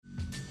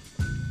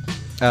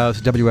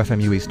It's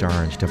WFMU East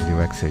Orange,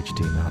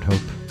 WXHT Mount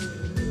Hope.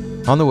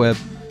 On the web,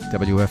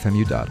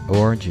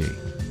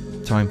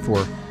 WFMU.org. Time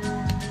for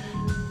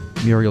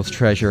Muriel's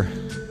Treasure,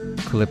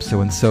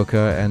 Calypso and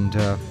Soca, and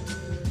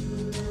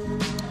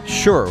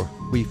sure,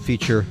 we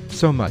feature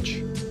so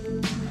much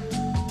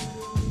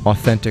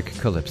authentic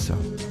Calypso.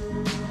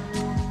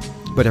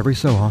 But every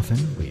so often,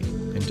 we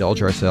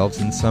indulge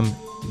ourselves in some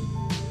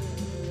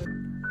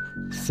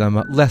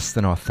less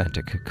than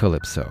authentic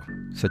Calypso,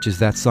 such as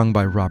that sung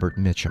by Robert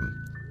Mitchum.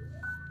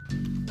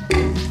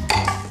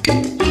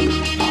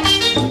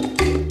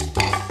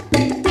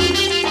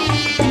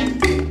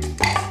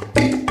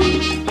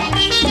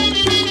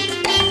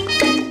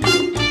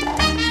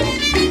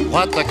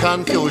 What a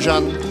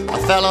confusion, a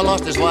fellow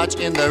lost his watch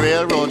in the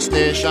railroad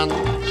station.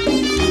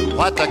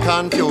 What a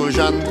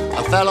confusion,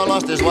 a fellow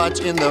lost his watch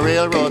in the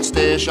railroad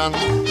station.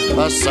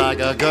 A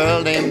saga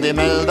girl named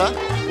Imelda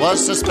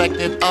was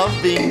suspected of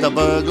being the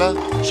burglar.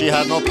 She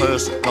had no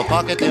purse, no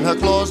pocket in her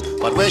clothes,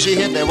 but where she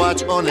hid their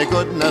watch only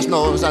goodness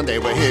knows. And they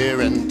were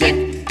hearing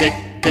tick, tick,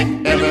 tick,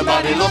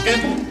 everybody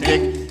looking,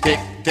 tick, tick,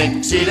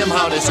 tick, see them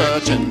how they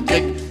searching,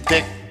 tick,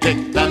 tick, tick,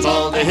 that's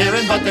all they're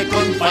hearing, but they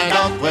couldn't find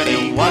out where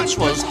the watch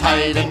was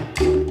hiding.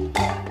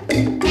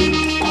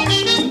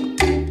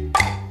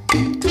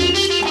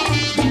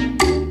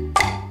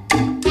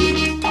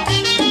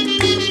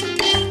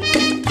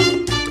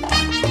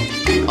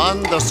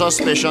 Under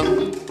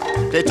suspicion,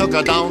 they took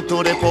her down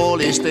to the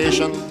police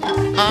station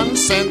and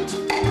sent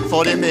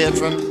for the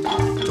matron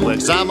to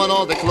examine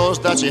all the clothes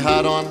that she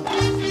had on.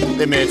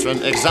 The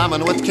matron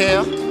examined with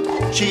care.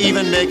 She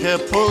even made her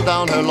pull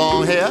down her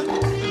long hair.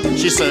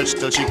 She searched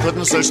till she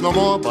couldn't search no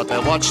more, but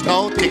her watch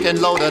now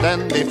ticking louder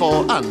than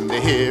before. And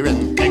they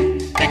hearing tick,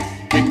 tick,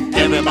 tick,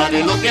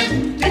 everybody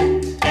looking,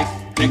 tick, tick,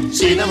 tick,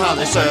 see them how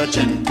they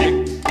searching,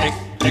 tick, tick,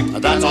 tick.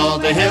 That's all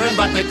they're hearing,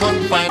 but they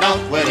couldn't find out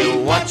where the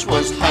watch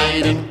was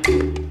hiding.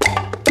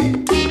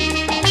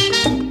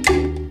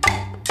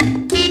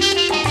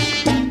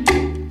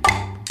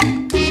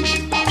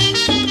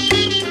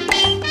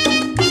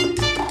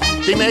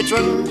 The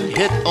matron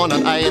hit on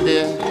an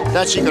idea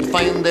that she could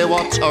find their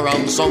watch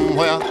around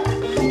somewhere.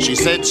 She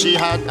said she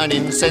had an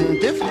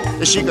incentive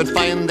that she could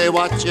find their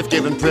watch if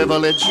given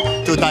privilege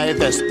to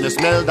divest Miss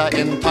Melda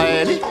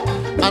entirely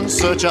and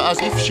search her as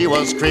if she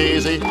was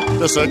crazy.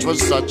 The search was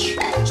such,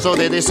 so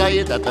they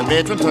decided that the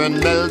matron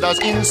turned Melda's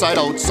inside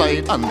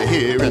outside, and the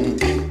hearing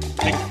tick,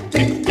 tick,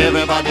 tick,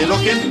 everybody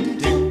looking,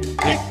 tick,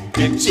 tick,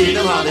 tick, see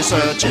them how they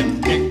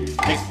searching, tick,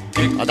 tick,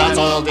 tick. That's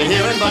all they're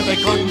hearing, but they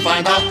couldn't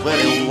find out where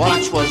the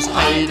watch was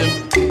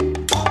hiding.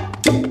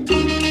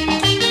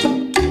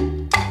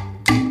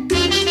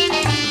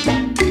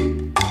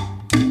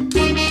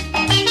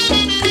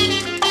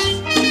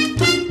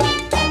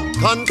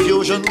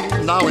 Confusion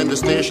now in the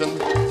station.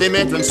 The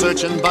matron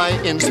searching by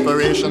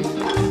inspiration.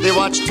 The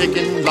watch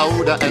ticking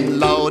louder and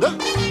louder,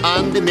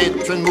 and the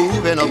matron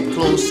moving up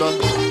closer.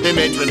 The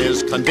matron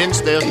is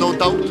convinced, there's no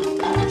doubt.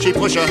 She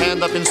pushed her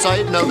hand up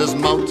inside Melda's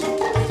mouth,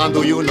 and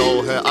do you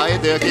know her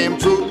idea came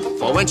true?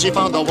 For when she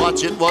found the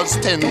watch, it was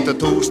 10 to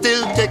 2,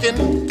 still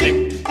ticking,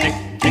 tick, tick,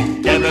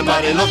 tick.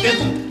 Everybody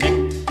looking,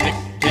 tick, tick,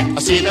 tick. I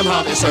see them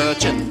how they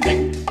searching,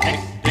 tick, tick,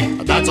 tick.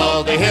 That's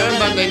all they hear,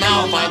 but they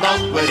now find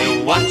out where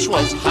the watch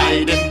was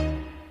hiding.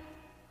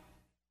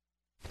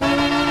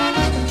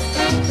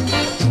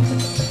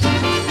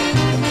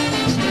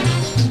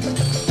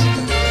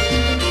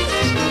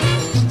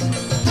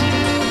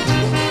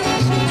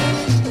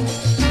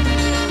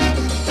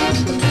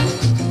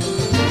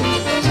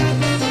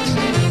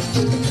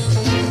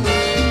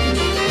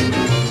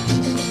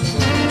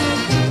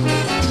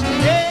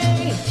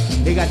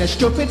 A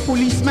stupid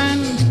policeman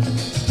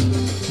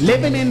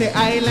living in the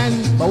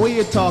island. But what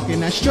you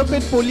talking? A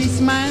stupid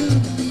policeman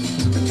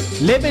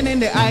living in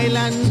the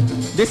island.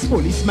 This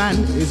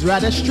policeman is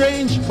rather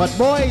strange, but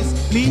boys,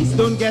 please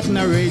don't get in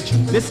a rage.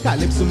 This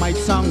calypso might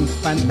sound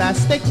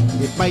fantastic.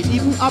 It might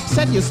even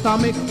upset your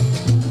stomach.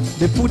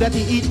 The food that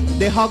you eat,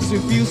 the hogs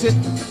refuse it.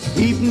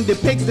 Even the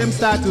pigs, them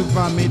start to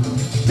vomit.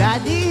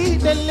 Daddy,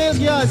 the little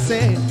girl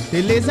say,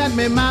 the lizard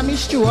my mommy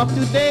show up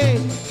today.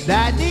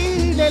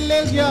 Daddy, the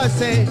little girl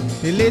say,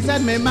 the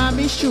lizard my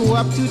mommy show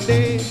up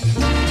today.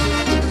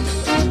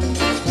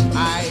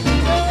 I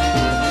know,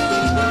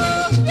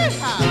 yeah.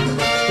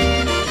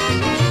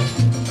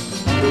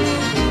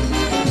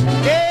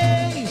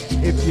 Hey,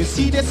 if you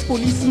see this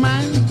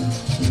policeman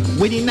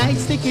with the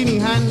nightstick in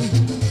his hand,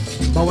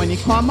 but when he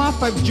come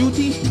off of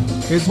duty,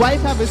 his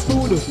wife have his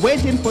food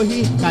waiting for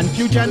him.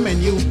 Confusion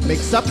menu,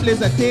 mix up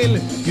lizard tail.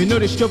 You know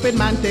the stupid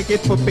man take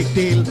it for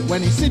pigtail.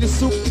 When he see the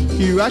soup,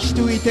 he rush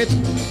to eat it,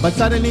 but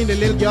suddenly the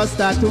little girl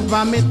start to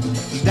vomit.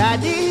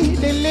 Daddy,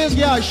 the little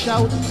girl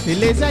shout, the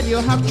lizard you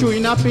have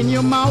chewing up in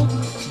your mouth.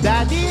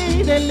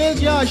 Daddy, the little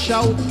girl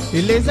shout,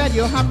 the lizard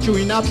you have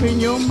chewing up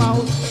in your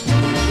mouth.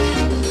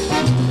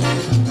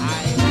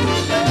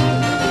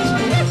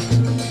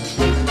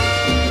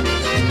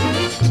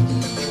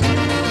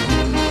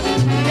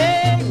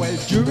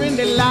 During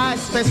the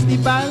last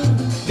festival,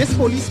 This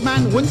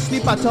policeman wouldn't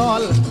sleep at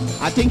all.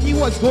 I think he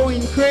was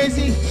going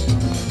crazy.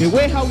 The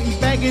way how he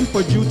begging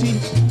for duty,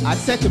 I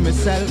said to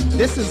myself,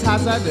 this is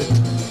hazard.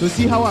 To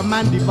see how a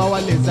man devour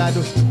lizard.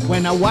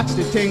 When I watched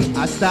the thing,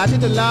 I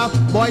started to laugh.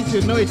 Boys,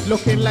 you know it's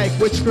looking like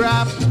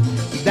witchcraft.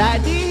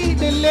 Daddy,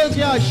 the little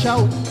girl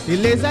shout, the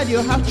lizard you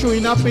have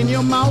chewing up in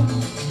your mouth.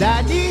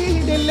 Daddy,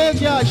 the little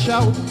girl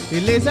shout,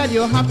 the lizard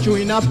you have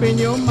chewing up in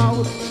your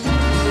mouth.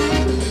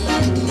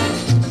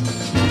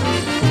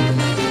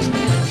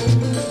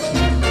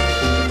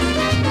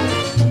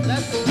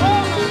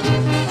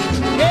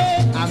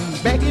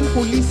 Begging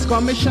police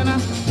commissioner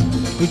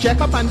to check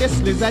up on this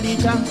lizard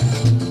eater.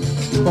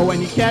 But when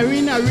he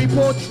carrying a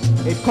report,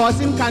 it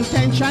causing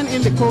contention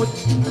in the court.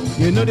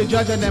 You know the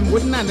judge and them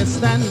wouldn't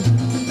understand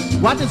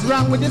what is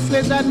wrong with this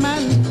lizard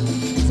man.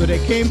 So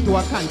they came to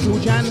a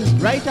conclusion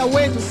right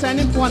away to send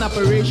him for an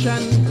operation.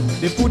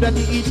 The food that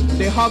he eat,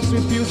 the hogs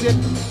refuse it.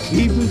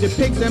 Even the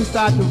pigs them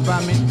start to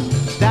vomit.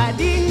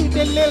 Daddy,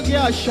 the little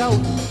girl shout,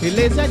 the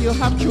lizard you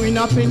have chewing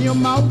up in your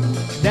mouth.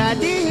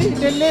 Daddy,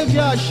 the little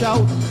girl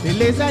shout, the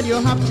lizard you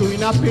have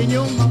chewing up in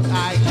your mouth.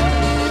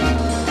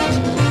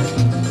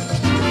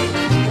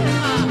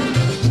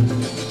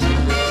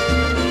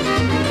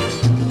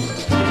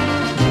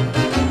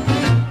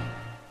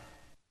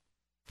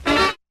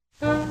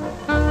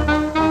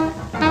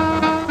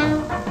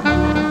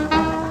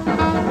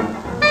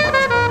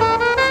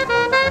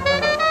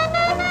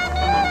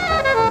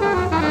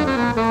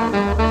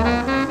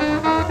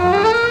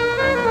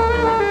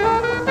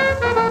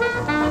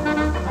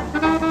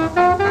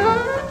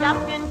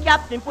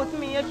 Captain, put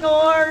me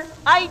ashore.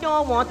 I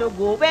don't want to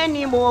go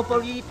anymore,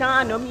 for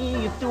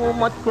economy is too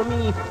much for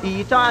me.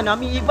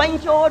 Economy when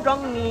sure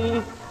drunk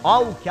me.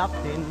 Oh,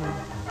 Captain.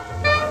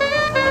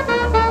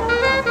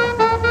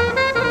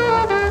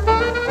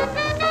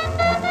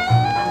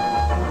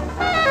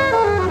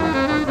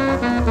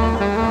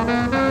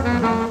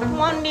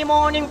 Monday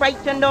morning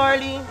bright and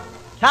early,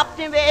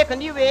 Captain wake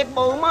and he wake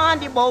bowman,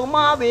 the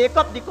bowman wake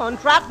up the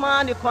contract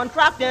man, the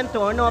contract then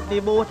turn up the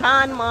boat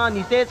hand man.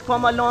 He says,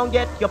 come along,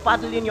 get your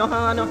paddle in your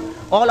hand.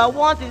 All I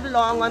want is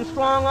long and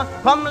strong.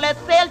 Come, let's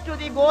sail to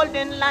the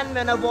golden land.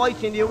 When a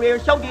voice in the air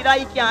shouted,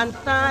 I can't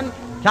stand.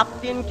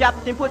 Captain,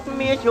 Captain, put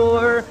me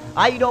ashore.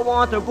 I don't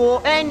want to go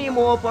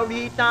anymore, for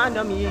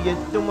economy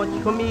is too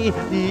much for me.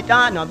 The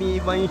economy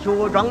when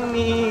sure drunk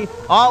me.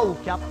 Oh,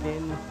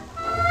 Captain.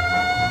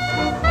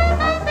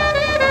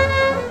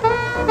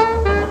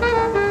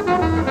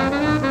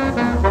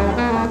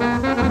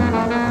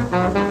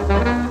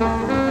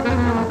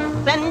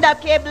 Send a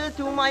cable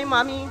to my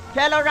mommy,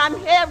 tell her I'm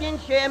here in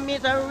sheer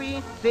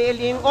misery,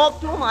 sailing up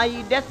to my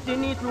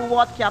destiny through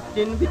what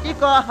Captain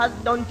Whitaker has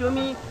done to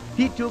me.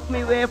 He took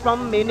me away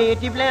from my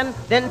native land,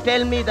 then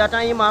tell me that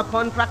I'm a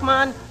contract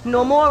man,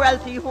 no more I'll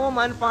see home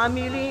and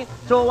family,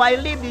 so I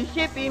leave the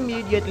ship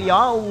immediately.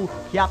 Oh,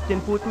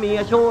 Captain, put me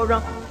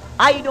ashore.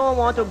 I don't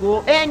want to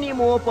go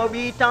anymore, for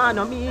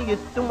economy is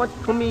too much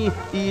for me.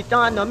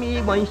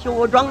 Economy when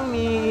sure drunk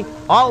me.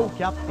 Oh,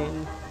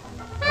 Captain.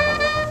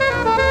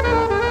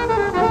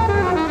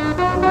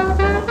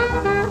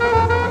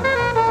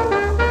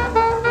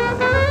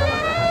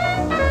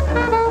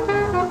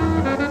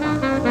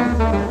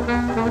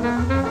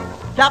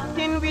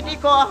 Captain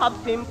Whitaker, have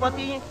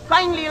sympathy.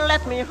 Kindly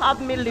let me have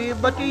me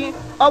liberty.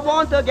 I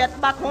want to get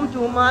back home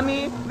to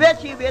mommy, where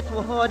she waits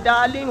for her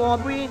darling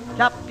Aubrey.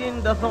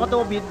 Captain, the thought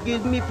of it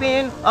gives me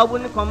pain. I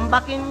wouldn't come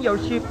back in your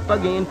ship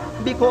again,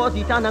 because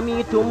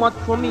economy too much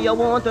for me. I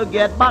want to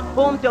get back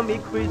home to me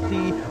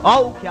Chrissy.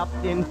 Oh,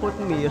 Captain, put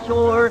me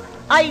ashore.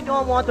 I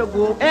don't want to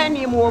go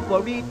anymore,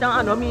 for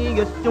economy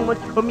is too much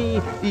for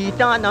me.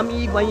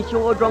 Economy when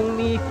sure drunk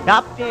me.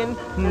 Captain,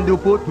 do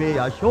put me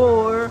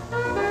ashore.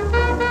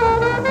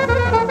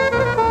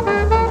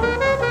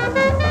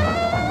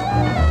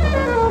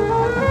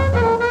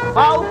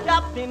 Oh,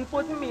 Captain,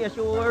 put me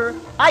ashore.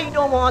 I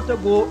don't want to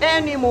go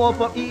anymore,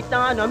 for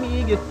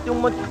economy is too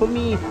much for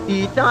me.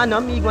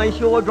 Economy when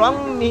sure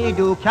drunk me.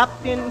 Do,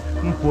 Captain,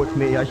 put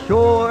me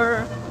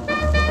ashore.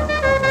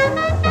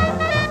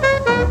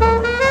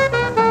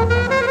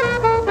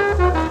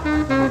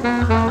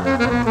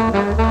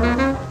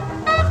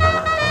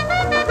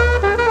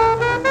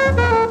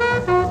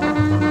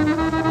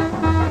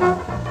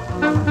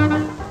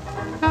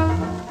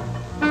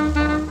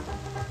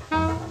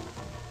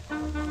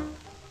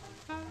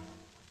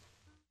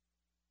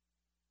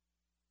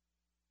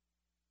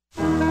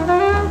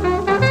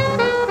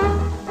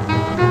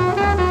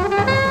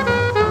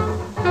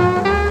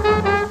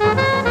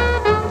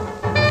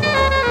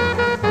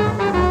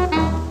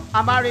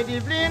 I married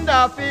Evelyn the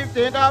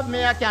 15th of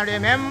May, I can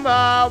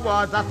remember,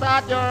 was a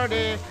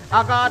Saturday.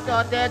 I got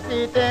a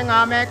dirty thing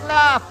I make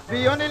laugh.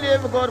 We only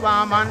live good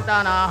 1 month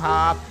and a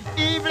half.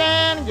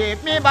 Evelyn,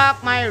 give me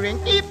back my ring.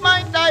 Keep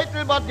my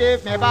title, but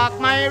give me back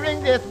my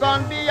ring. This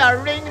gon' be a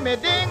ring, me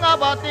ding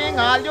about thing.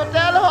 All you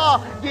tell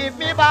her, give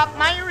me back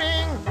my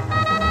ring.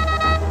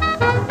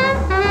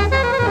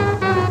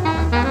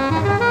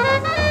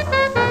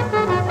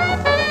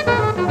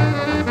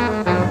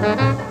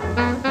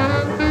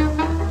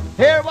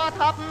 Hear what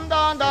happened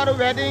under the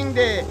wedding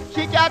day.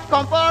 She catch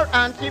comfort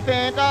and she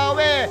faint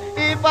away.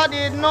 If I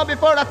did know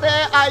before I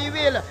say I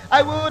will,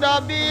 I would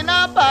have been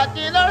a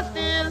bachelor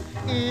still.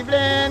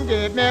 Evelyn,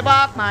 give me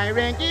back my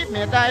ring, keep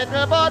me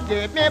title, but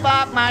give me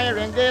back my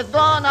ring. There's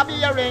gonna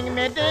be a ring,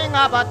 me ding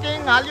of a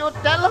thing. All you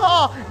tell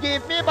her,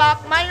 give me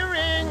back my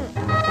ring.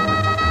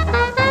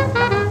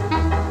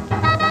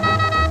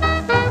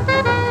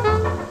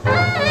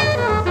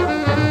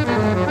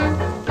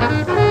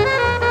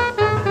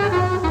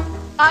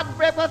 At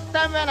breakfast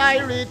time when I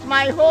reach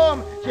my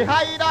home, she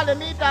hide all the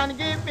meat and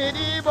give me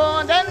the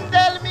bone. Then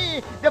tell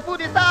me the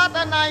food is hot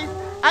and nice,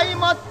 I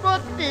must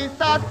put the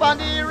sauce on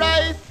the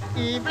rice.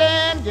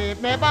 Evelyn,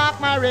 give me back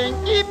my ring,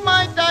 keep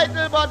my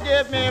title, but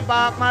give me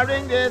back my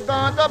ring. There's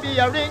going to be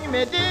a ring,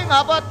 me ding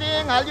of a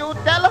thing. All you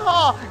tell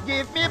her,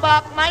 give me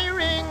back my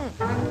ring.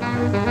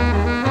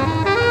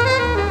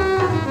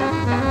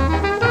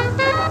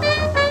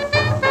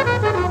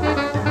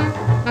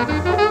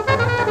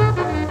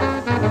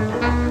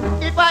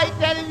 If I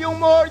tell you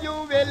more, you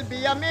will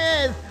be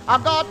amazed. I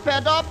got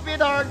fed up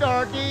with her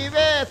dirty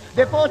ways.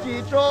 Before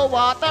she throw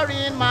water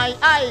in my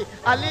eye,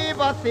 I live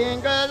a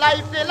single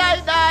life till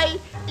I die.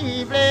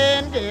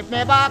 Evelyn, give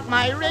me back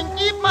my ring,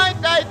 keep my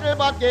title,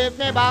 but give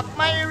me back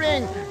my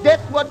ring.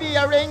 This would be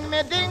a ring,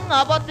 me ding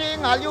of a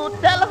thing. All you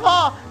tell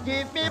her,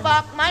 give me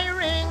back my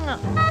ring.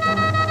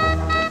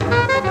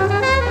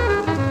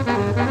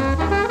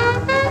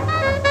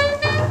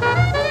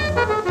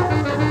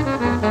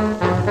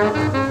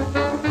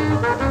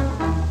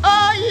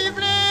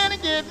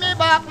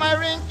 My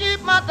ring,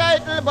 keep my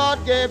title,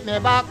 but give me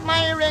back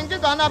my ring.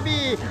 There's gonna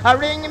be a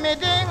ring, me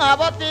ding of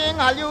a thing.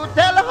 All you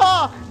tell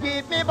her,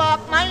 give me back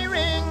my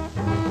ring.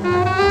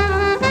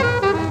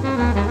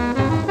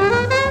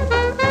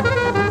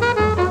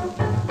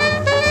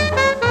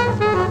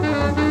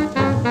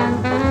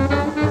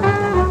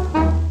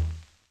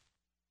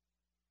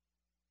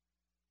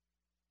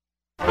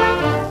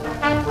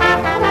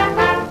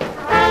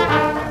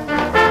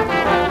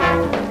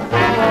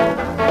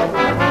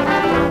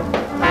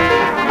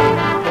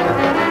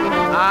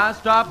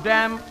 Stop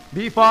them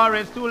before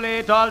it's too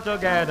late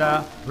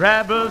altogether.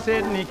 Rebels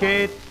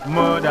syndicate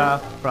murder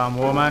from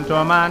woman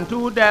to man,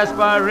 too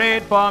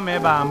desperate for me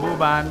bamboo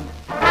band.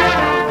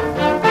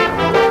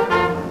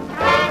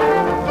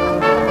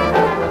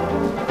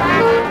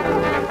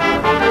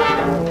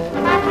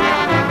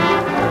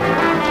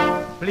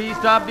 Please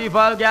stop the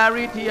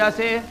vulgarity, I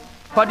say,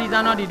 for these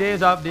are not the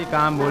days of the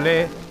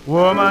cambole.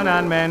 Women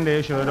and men,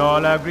 they should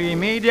all agree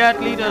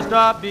immediately to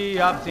stop the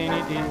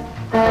obscenity.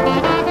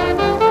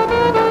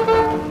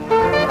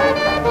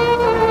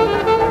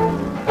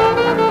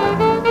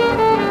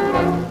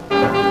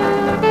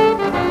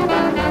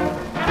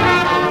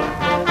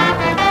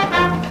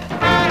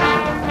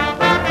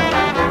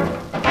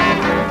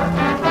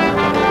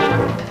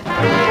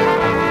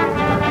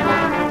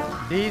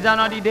 These are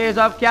not the days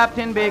of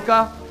Captain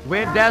Baker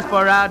with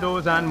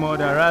desperados and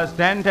murderers.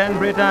 10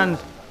 Britons,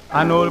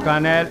 an old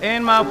colonel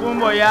in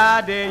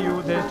Mafumboya they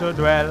use this to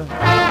dwell.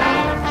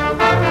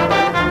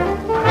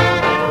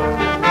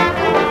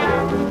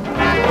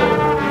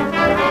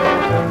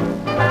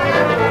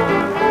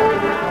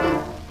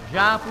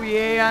 Jean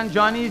Fouillet and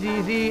Johnny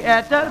Zizi,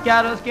 Ethel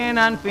Carolskin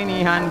and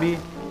Finney Hanby,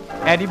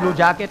 Eddie Blue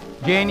Jacket,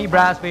 Janie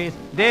Brassface,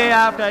 day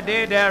after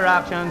day their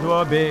actions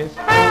were base.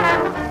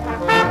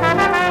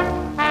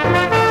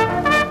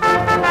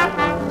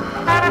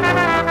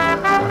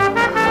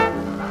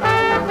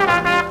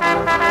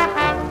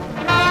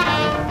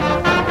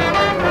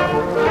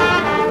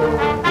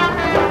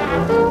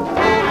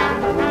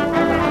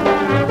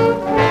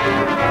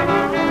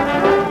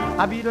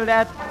 A beetle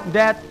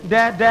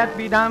that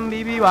be dam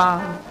be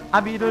wa.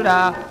 A beetle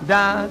da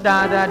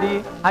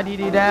di, a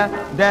di da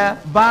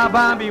ba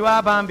ba bi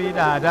wa bam bi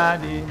da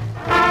di.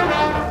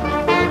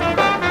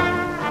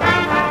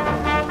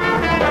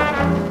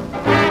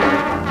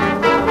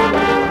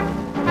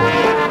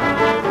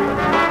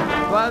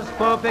 Was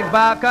perfect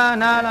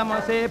bacchanal, I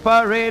must say,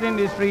 parade in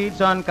the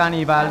streets on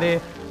Carnival Day.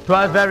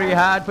 'Twas very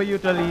hard for you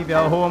to leave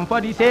your home for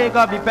the sake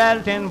of the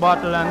pelting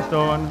bottle and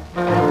stone.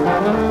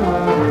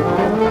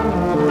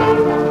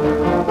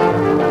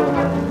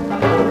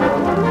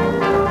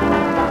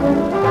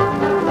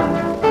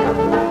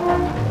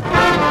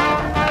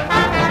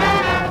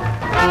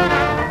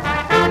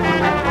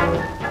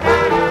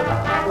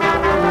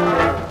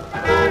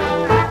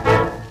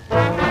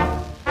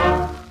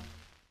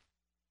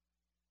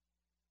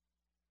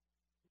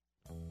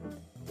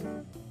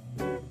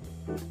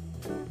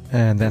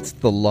 And that's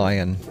The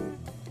Lion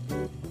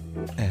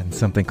and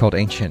something called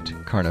Ancient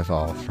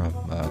Carnival from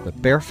the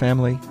Bear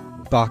Family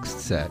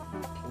boxed set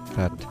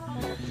that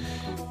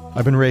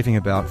I've been raving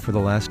about for the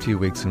last 2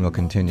 weeks and will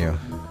continue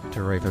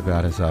to rave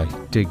about as I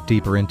dig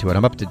deeper into it.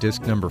 I'm up to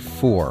disc number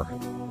 4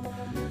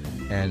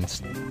 and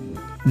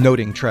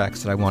noting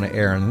tracks that I want to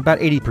air, and about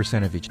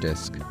 80% of each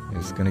disc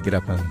is going to get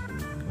up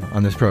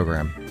on this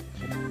program.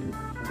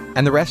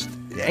 And the rest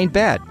ain't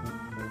bad.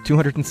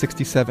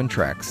 267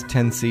 tracks,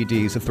 10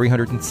 CDs, a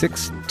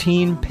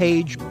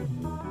 316-page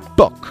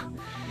book.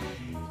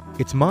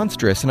 It's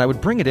monstrous, and I would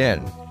bring it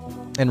in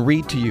and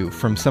read to you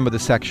from some of the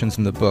sections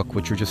in the book,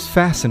 which are just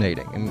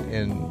fascinating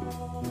in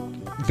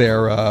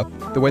their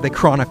the way they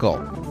chronicle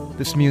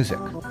this music.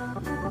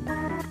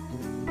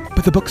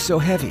 But the book's so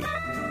heavy,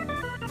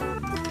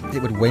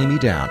 it would weigh me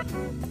down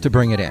to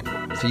bring it in.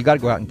 So you got to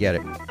go out and get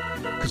it,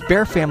 because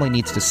Bear Family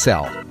needs to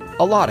sell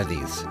a lot of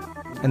these,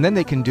 and then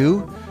they can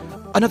do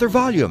another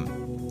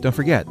volume. Don't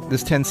forget,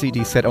 this 10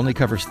 CD set only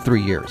covers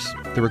 3 years.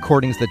 The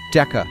recordings that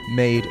Decca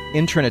made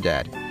in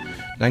Trinidad,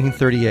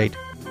 1938,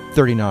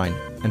 39,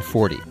 and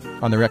 40,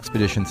 on their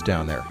expeditions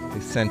down there.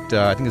 They sent,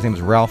 I think his name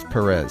was Ralph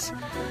Perez,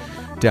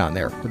 down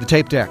there with a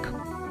tape deck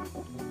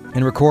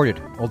and recorded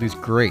all these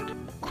great,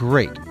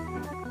 great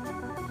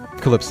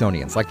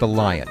Calypsonians, like the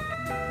Lion.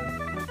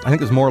 I think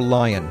there's more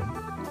Lion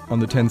on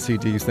the 10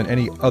 CDs than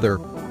any other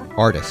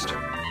artist.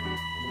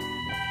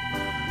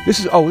 This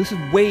is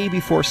way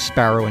before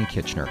Sparrow and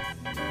Kitchener.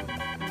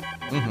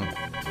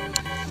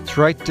 It's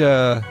right,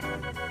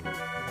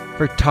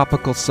 very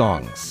topical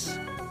songs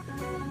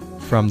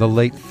from the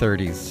late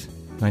 30s,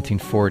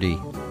 1940,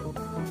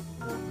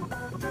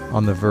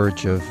 on the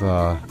verge of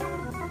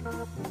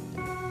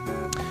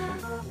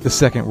the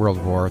Second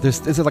World War.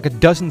 There's like a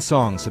dozen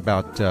songs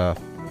about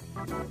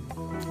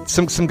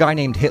some guy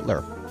named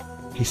Hitler.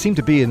 He seemed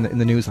to be in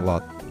the news a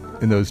lot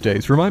in those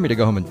days. Remind me to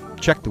go home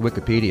and check the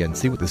Wikipedia and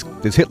see what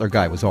this Hitler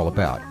guy was all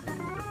about.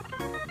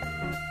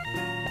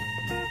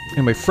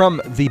 Anyway,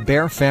 from the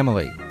Bear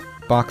Family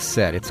box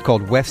set, it's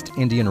called West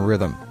Indian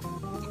Rhythm.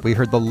 We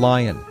heard The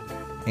Lion,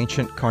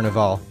 Ancient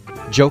Carnival,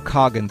 Joe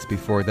Coggins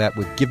before that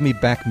with Give Me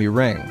Back Me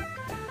Ring,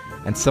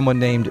 and someone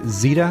named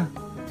Zeta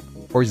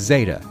or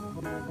Zeta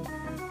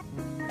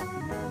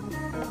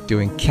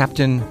doing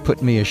Captain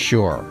Put Me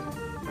Ashore.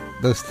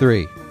 Those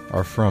three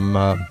are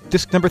from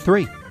disc number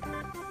 3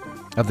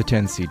 of the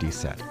 10 CD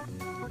set.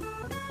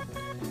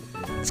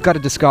 It's got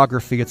a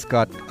discography, it's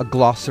got a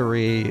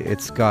glossary,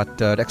 it's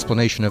got an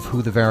explanation of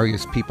who the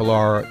various people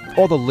are.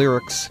 All the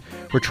lyrics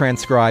were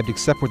transcribed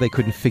except where they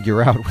couldn't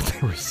figure out what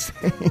they were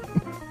saying,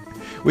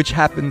 which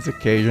happens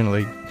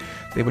occasionally.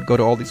 They would go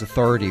to all these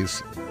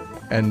authorities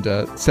and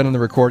send them the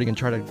recording and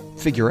try to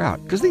figure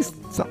out. Because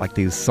it's not like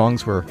these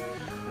songs were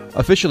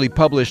officially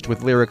published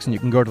with lyrics and you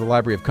can go to the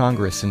Library of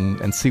Congress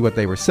and see what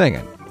they were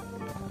singing.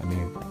 I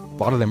mean, a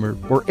lot of them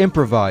were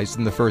improvised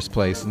in the first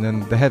place, and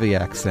then the heavy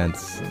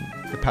accents and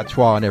the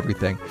patois and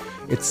everything.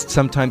 It's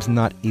sometimes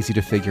not easy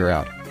to figure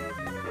out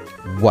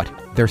what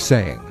they're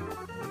saying.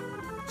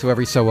 So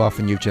every so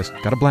often you've just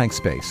got a blank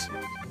space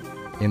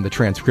in the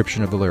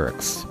transcription of the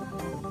lyrics.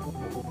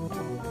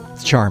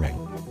 It's charming.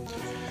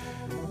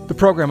 The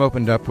program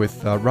opened up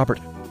with Robert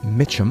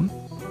Mitchum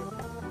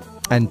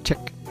and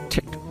Tick,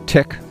 Tick,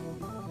 Tick,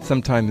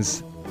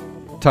 sometimes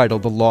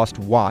titled The Lost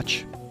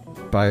Watch,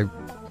 by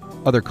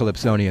other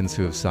Calypsonians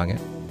who have sung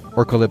it,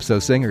 or Calypso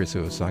singers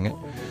who have sung it,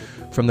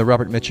 from the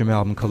Robert Mitchum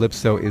album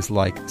Calypso Is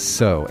Like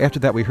So. After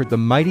that we heard the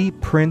Mighty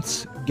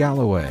Prince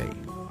Galloway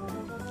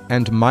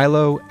and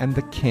Milo and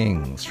the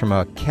Kings from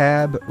a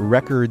Cab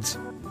Records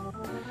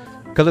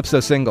Calypso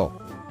single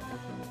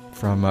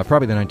from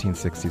probably the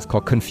 1960s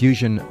called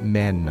Confusion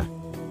Men,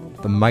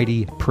 the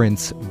Mighty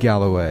Prince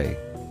Galloway.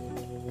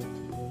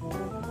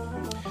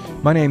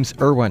 My name's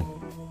Irwin.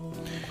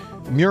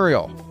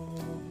 Muriel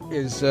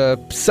is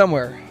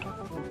somewhere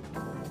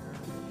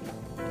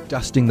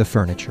dusting the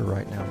furniture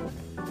right now,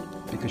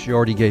 because she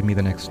already gave me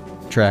the next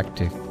track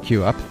to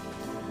cue up.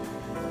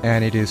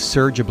 And it is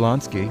Sir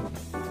Jablonski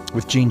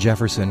with Gene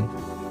Jefferson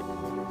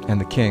and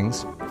the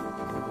Kings.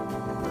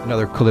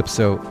 Another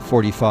Calypso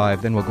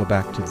 45. Then we'll go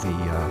back to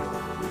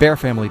the Bear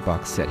Family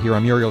box set here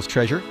on Muriel's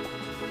Treasure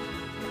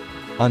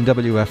on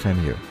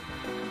WFMU.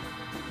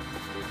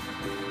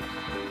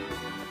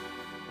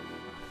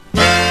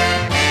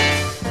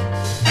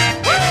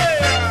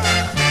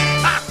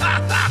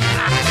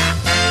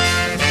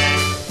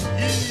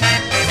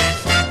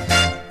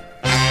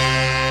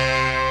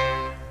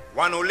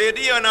 One old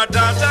lady and her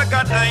daughter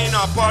got high in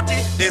a party.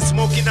 They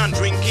smoking and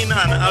drinking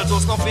and also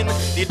snuffing.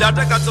 The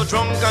daughter got so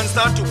drunk and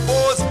start to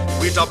pose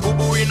with a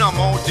boo-boo in her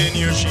mouth. Then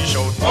here she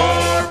shout,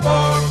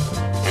 more,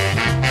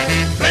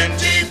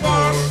 plenty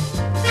more,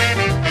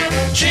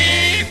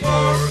 cheap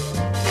more,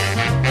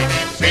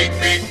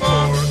 big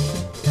more.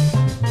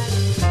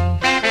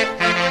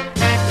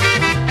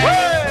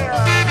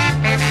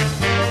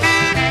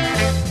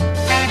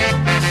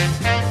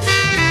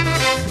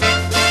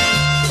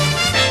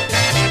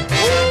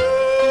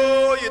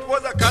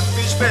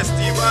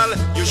 Festival,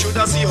 you should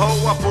have seen how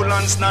I pull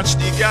and snatch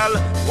the gal.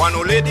 One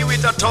old lady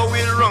with a towel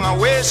wrung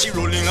away, she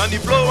rolling on the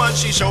floor and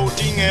she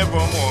shouting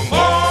evermore.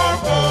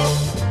 More,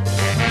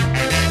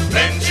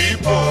 plenty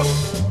more,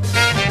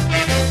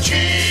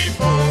 cheap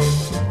more,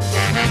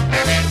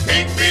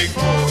 big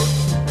more.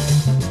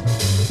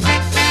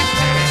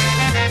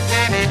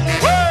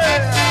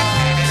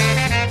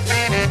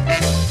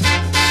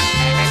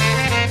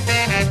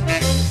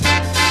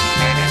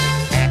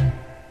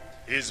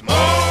 Is more.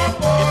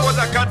 It was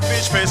a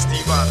catfish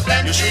festival.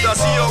 You should have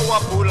seen how I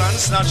pull and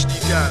snatch the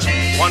girl.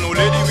 One old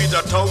lady with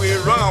a towel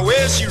run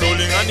away. She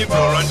rolling on the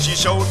floor and she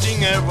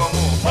shouting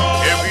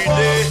evermore. Every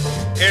day,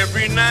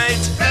 every night,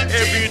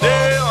 every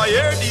day I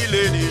hear the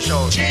lady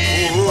shout.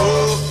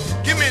 Oh,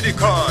 give me the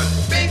call.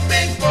 Big,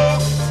 big boy.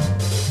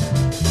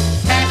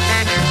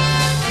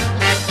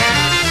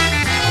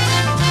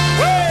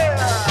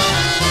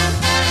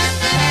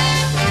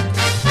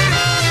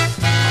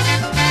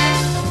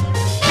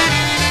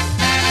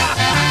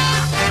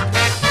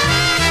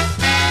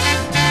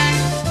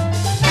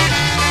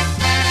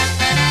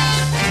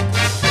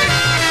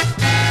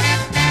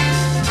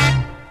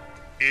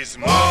 It's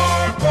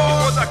more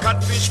because a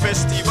catfish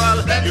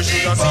festival. You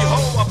should have seen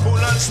how I pull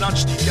and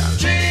snatch the girl.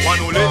 One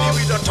old lady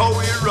with a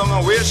towel run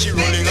away. She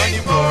rolling on the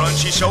floor and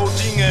she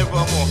shouting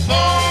evermore.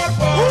 More,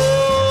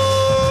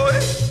 oh,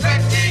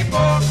 plenty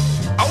more.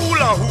 A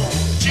hula hoop,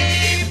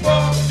 cheap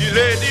more. The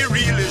lady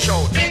really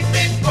shout. Big,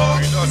 big more.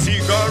 With a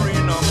cigar in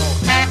her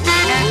mouth.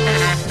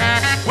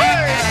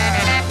 Way!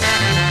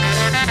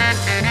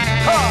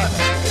 Hard.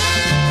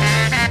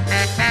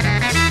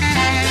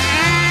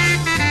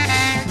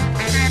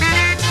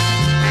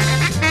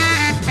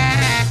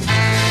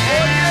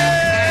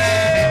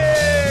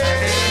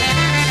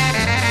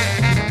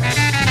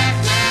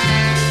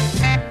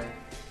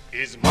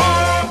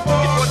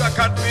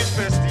 Catfish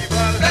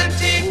festival.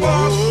 Plenty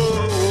more.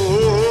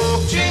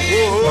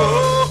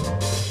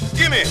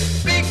 Give me.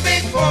 Big,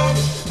 big more.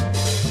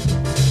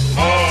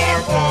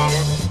 More.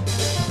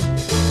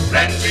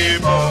 Plenty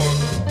more.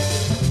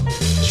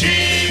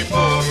 Cheap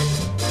more.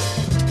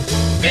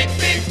 Big,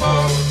 big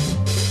more.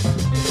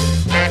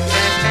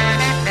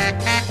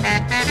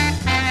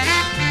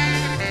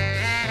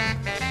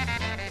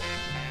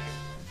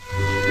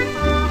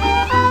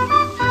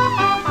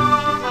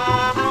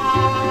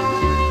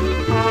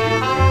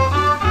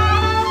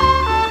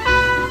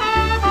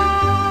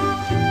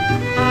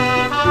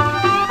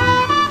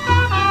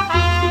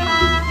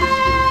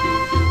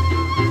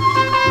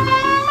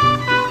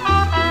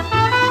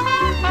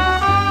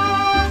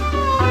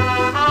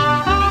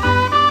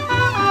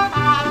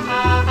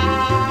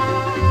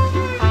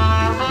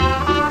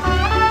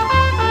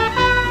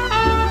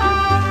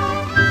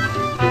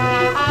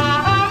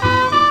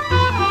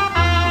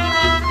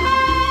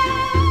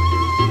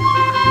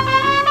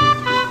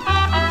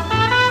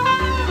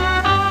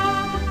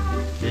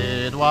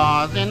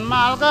 In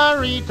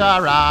Margarita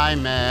I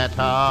met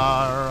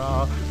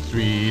her.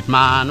 Sweet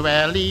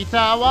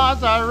Manuelita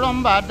was a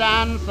rumba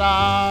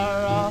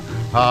dancer.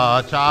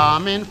 Her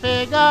charming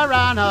figure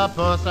and her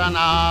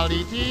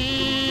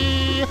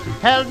personality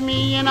held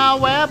me in a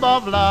web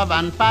of love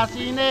and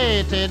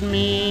fascinated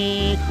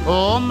me.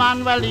 Oh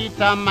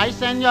Manuelita, my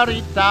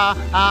señorita,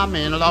 I'm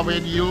in love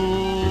with you.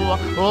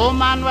 Oh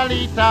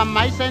Manuelita,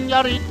 my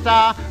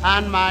señorita,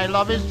 and my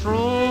love is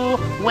true.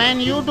 When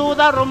you do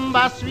the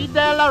rumba, sweet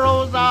de la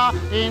rosa,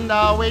 in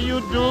the way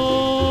you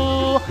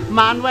do,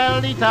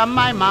 Manuelita,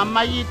 my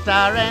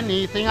mamaita,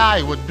 anything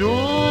I would do.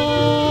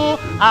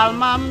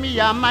 Alma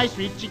mia, my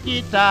sweet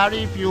chiquita,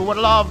 if you would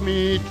love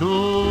me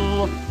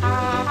too.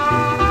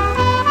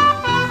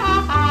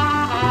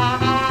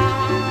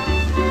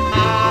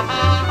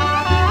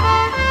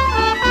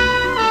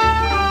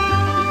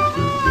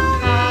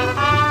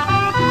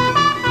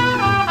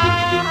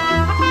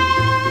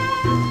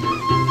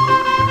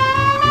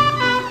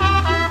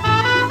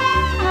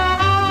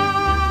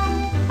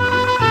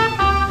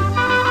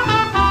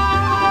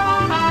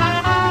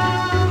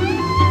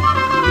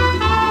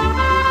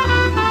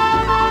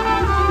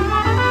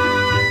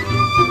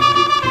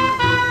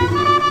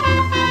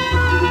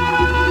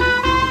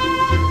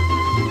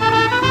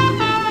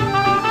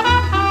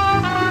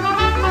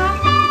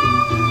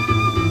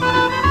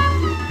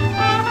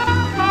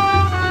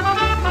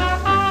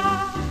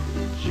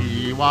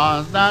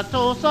 Was the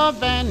toast of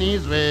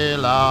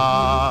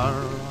Venezuela,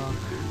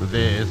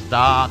 this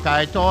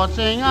dark-eyed torch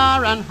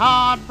singer and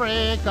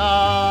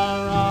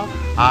heartbreaker.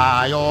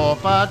 I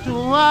offered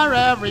to her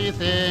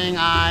everything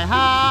I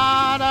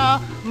had,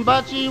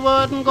 but she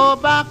wouldn't go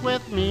back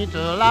with me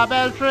to La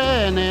Belle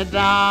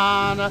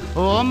Trinidad.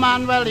 Oh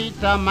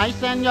Manuelita, my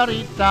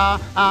señorita,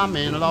 I'm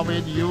in love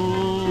with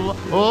you.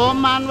 Oh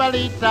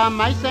Manuelita,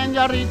 my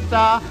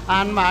señorita,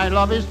 and my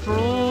love is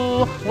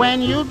true.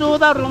 When you do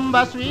the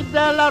rumba, sweet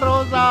de la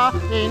rosa,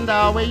 in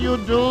the way you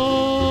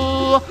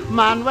do,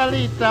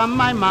 Manuelita,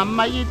 my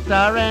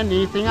mamaita,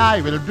 anything I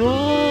will do.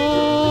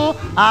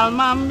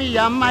 Alma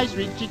mia, my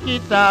sweet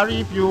chiquita,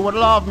 if you would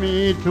love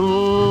me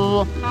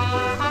too.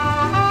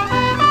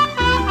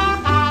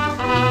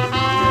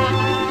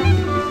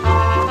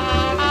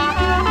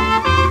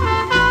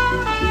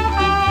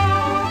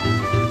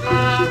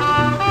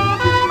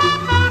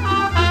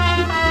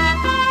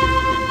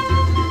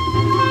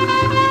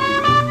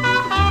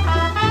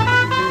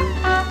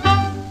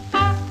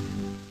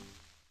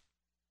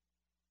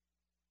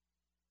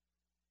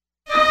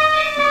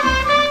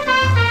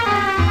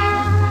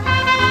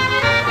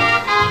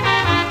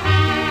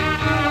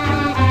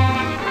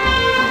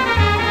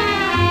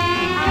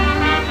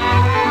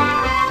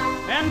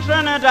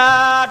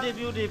 Trinidad, the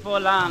beautiful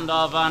land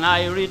of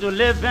Iere, to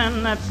live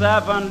in its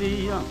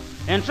heavenly.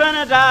 In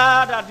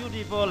Trinidad, that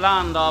beautiful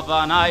land of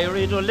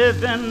Iere, to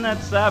live in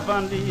its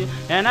heavenly.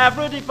 In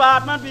every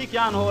department we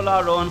can hold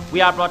our own.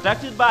 We are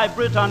protected by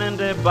Britain in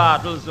the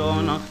battle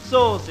zone.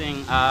 So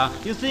sing,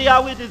 you see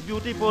how it is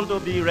beautiful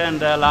to be in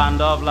the land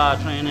of La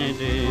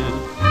Trinidad.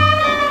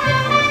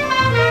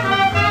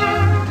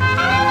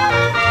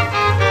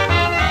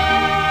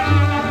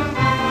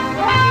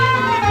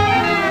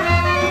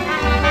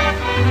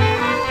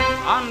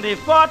 On the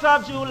 4th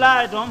of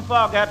July, don't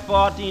forget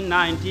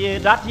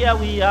 1498, that year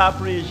we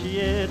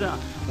appreciate.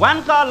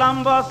 When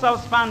Columbus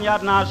of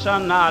Spaniard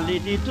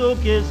nationality took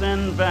his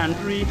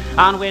inventory,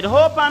 and with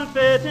hope and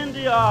faith in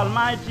the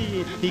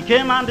Almighty, he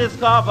came and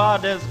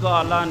discovered this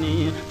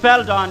colony,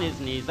 fell on his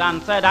knees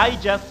and said, I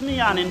just me,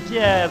 and in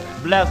tears,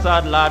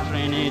 blessed La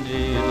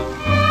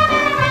Trinidad.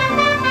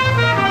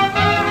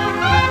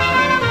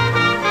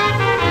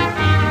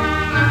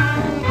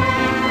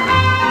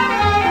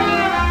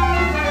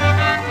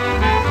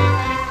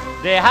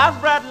 The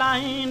half-breed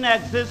line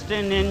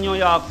existing in New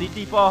York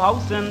City for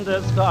housing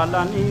this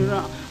colony.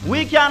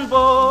 We can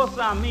boast,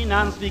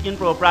 and speak in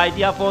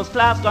propriety of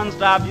first-class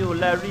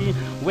constabulary,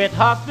 with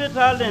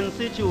hospital,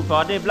 institute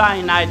for the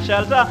blind, night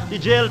shelter, the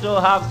jail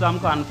to have some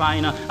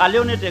confine, a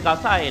lunatic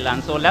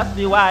asylum. So let's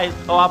be wise,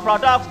 our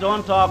products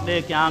don't talk,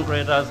 they can't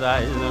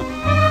criticize.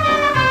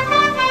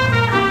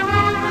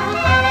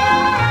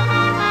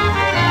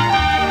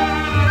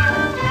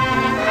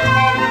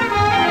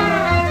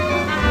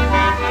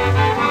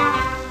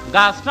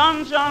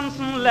 Gaston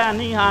Johnson,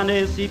 Lenny, and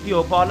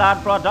ACPO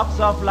Pollard, products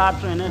of La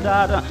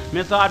Trinidad.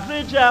 Miss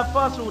Audrey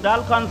Jeffers,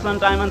 Rudal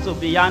Constantine, and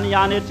Subiani,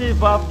 a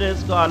native of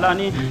this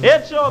colony.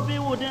 H.O.B.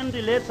 Woodin,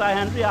 the late Sir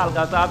Henry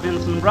Alcazar,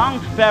 Vincent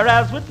Brown,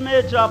 Perez with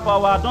Major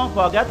Power, don't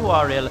forget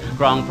Warrell,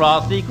 Crown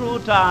Frosty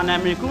Cruta, and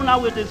Emery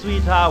Crooner with the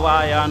sweet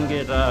Hawaiian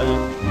guitar.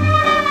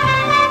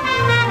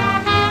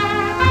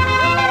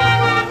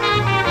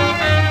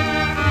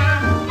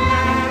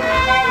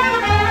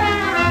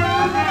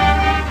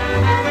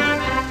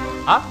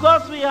 Of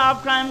course we have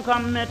crime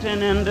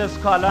committing in this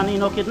colony,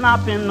 no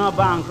kidnapping, no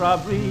bank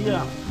robbery.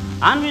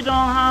 And we don't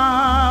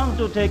have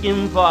to take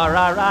him for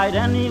a ride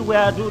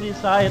anywhere to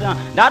decide.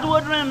 That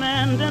would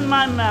remain in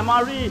my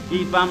memory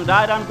if I'm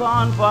died and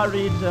gone for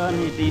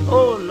eternity.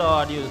 Oh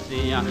Lord, you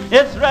see,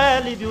 it's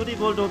really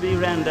beautiful to be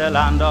in the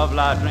land of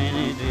La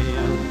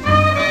Trinidad.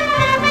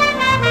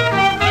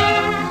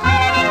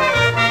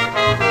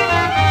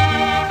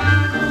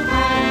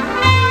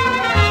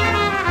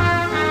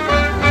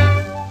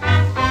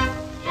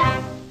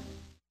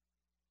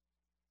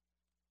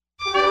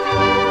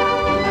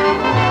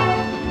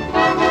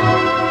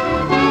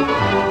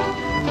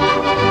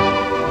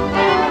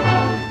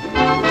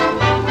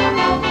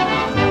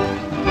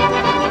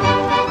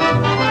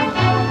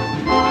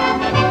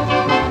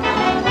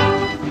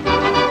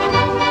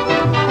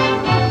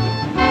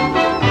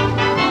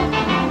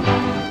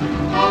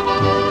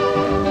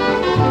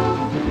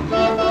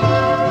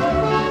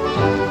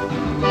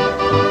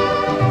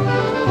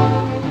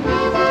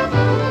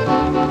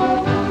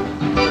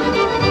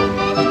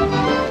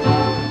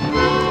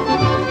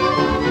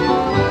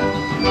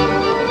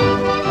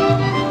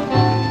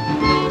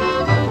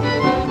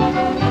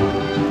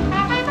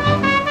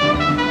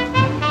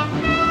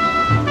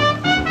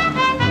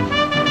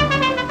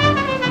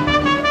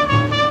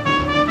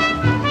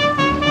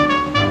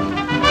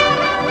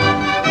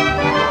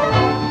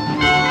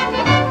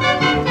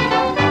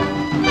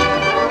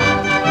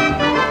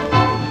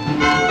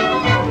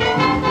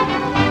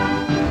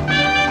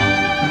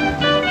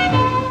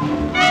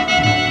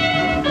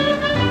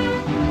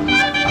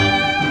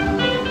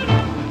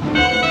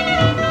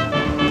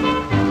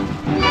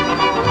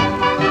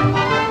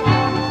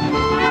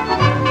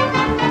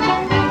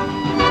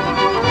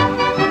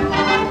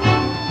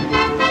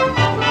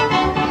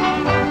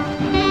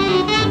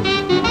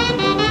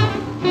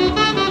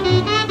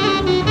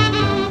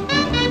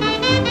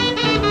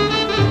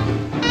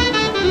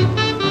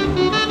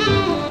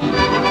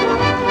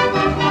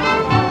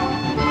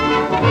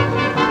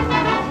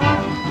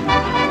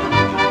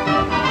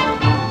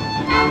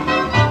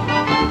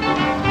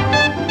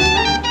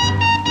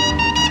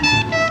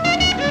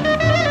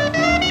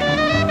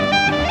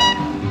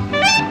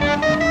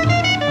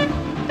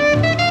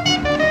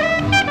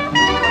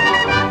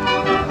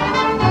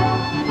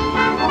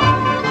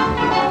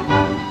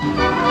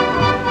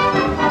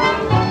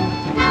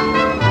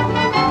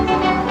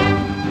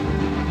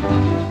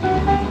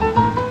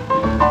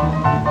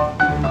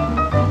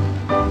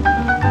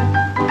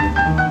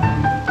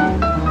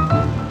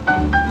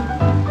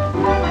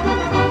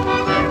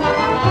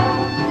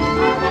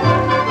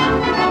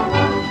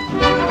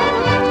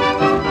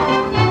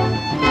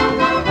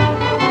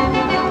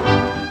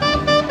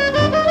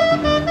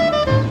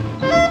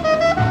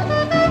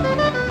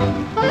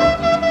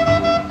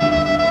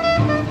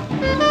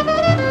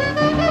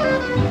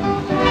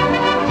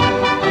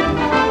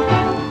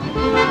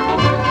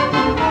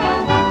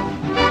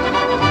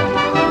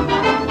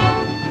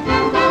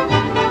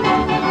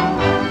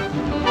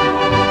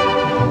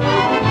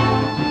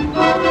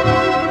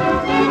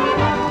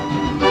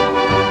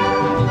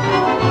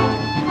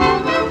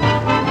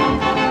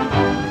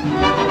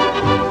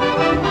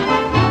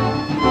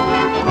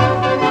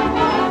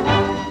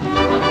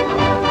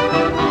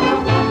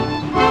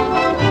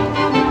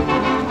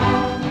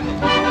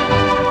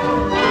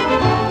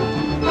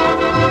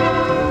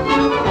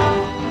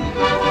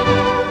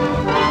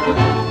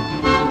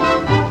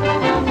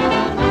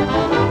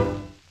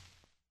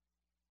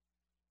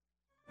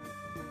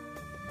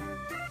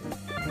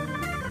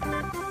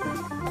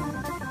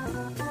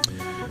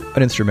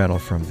 An instrumental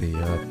from the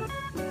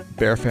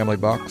Bear Family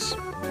box.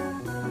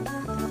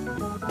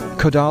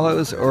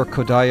 Kodalo's or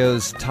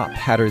Kodayo's Top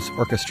Hatters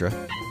Orchestra.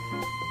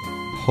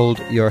 Hold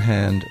Your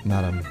Hand,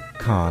 Madame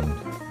Khan.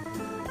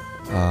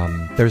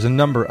 There's a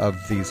number of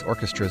these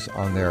orchestras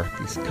on there,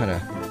 these kind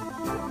of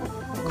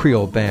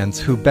Creole bands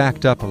who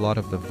backed up a lot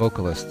of the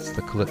vocalists,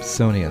 the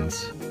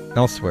Calypsonians,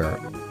 elsewhere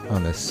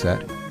on this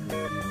set,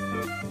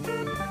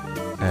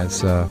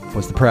 as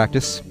was the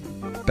practice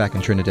back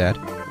in Trinidad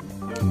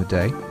in the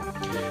day.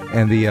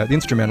 And the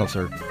instrumentals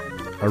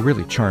are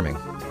really charming.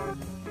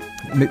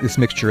 This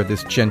mixture of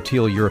this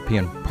genteel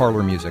European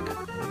parlor music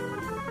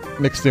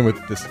mixed in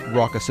with this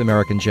raucous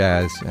American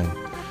jazz and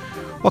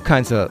all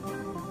kinds of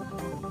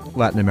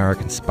Latin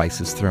American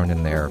spices thrown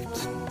in there.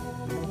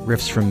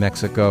 Riffs from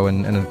Mexico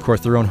and of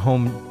course their own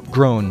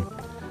homegrown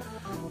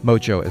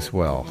mojo as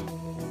well.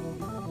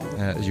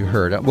 As you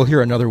heard. We'll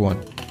hear another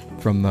one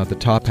from the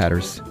Top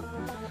Hatters.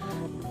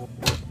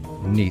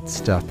 Neat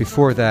stuff.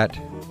 Before that,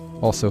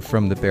 also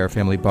from the Bear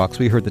Family box,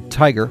 we heard the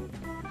Tiger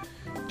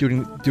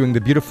doing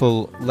the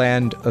Beautiful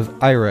Land of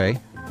Iere,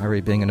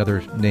 Iere being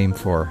another name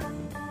for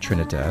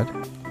Trinidad,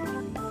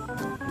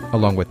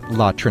 along with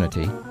La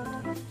Trinity.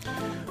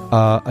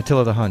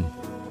 Attila the Hun,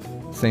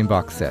 same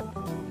box set,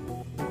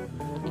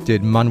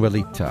 did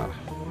Manuelita.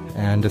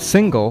 And a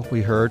single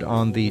we heard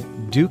on the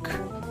Duke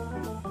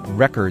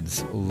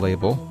Records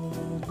label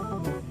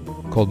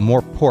called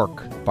More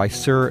Pork by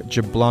Sir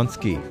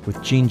Jablonski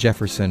with Gene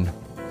Jefferson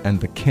and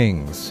the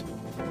Kings.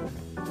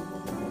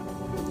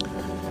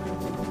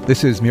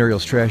 This is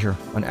Muriel's Treasure,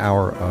 an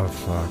hour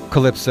of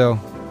Calypso.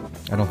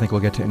 I don't think we'll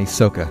get to any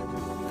soca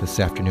this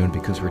afternoon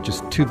because we're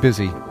just too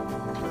busy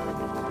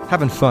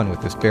having fun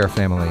with this Bear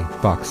Family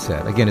box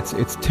set. Again, it's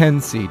 10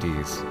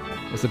 CDs.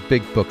 There's a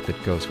big book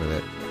that goes with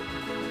it.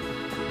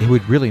 It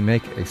would really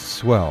make a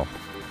swell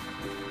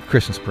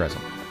Christmas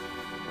present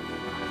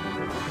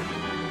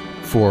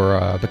for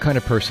the kind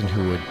of person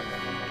who would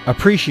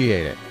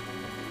appreciate it.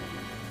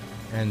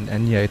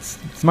 And yeah,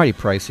 it's mighty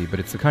pricey, but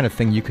it's the kind of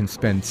thing you can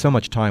spend so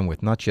much time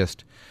with, not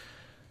just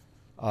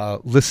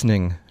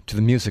listening to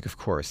the music, of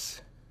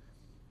course,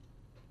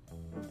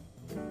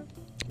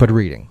 but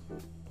reading,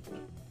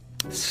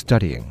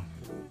 studying,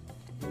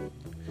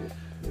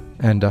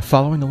 and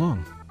following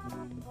along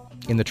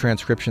in the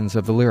transcriptions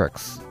of the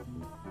lyrics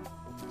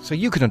so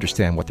you can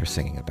understand what they're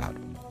singing about.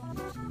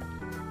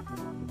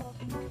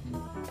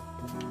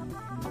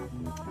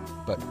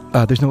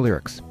 But there's no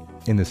lyrics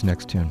in this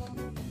next tune.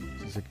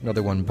 This is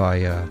another one by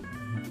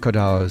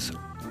Kodalo's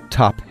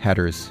Top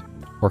Hatters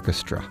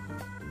Orchestra.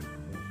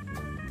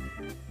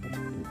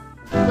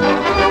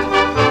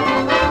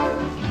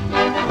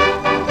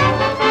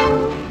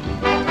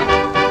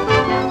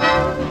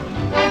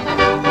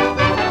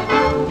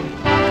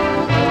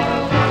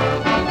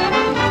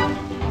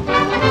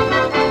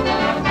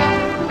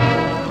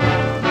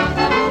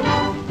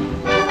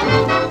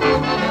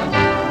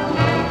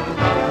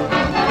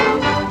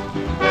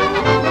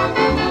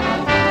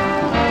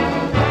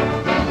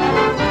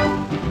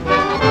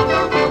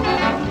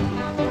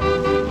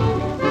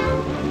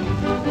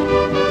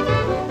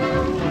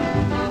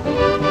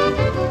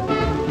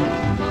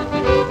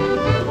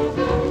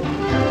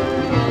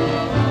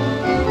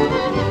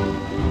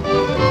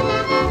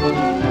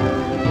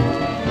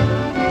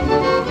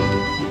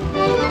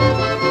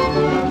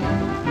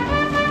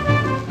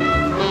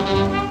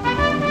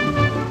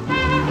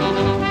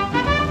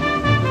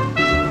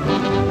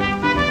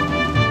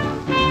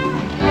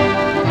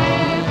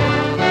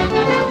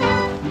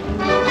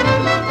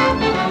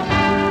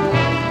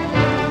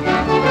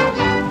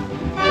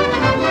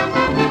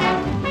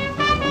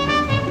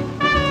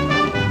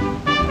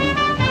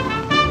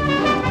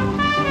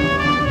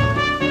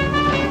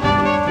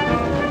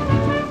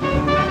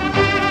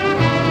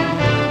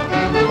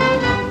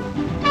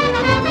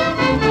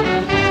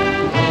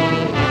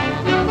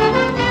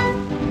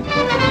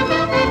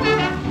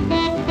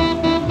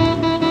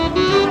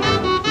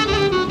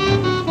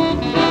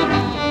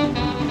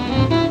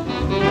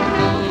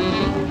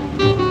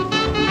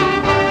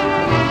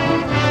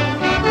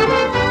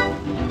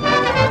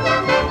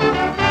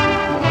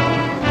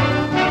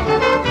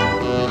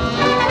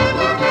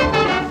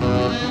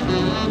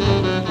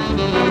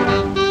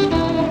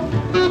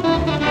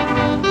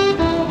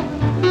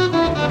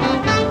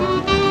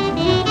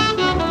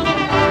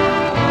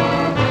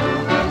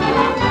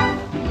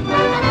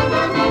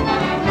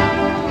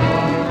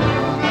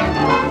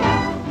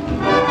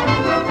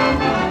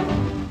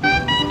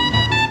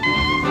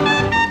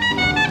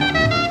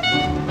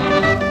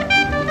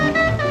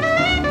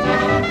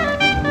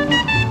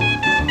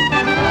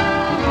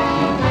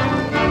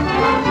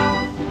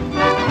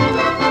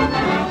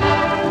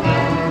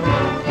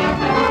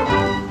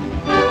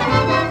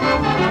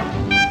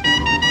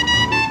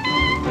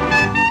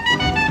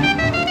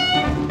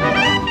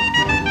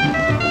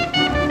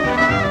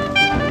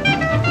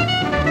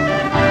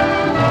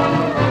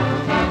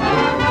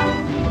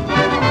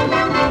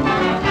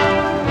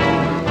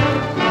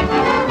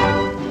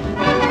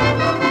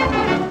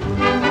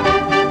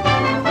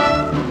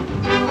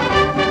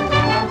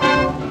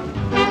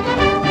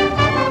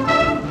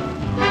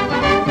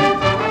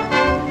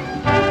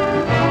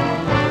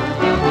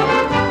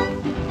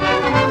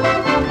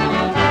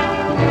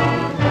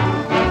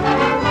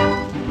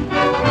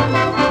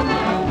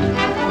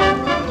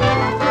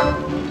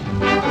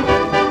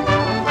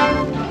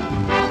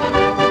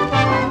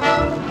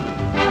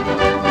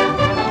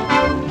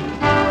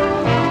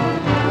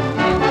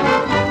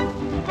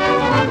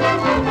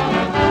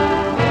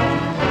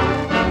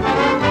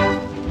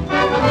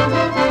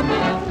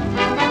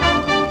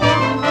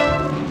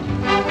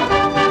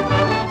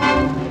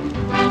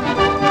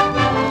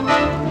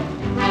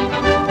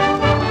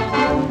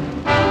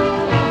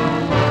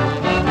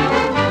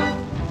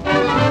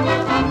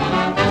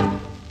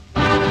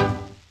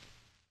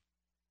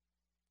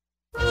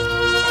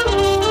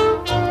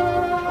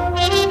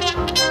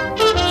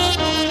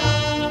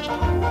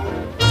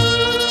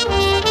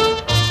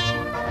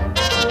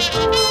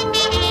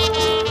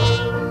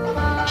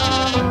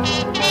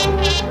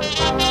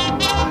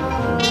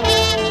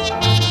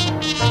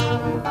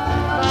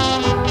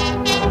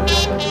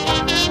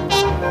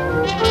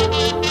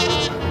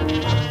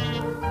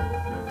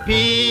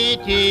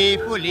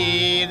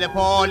 Pitifully, the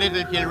poor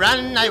little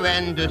children I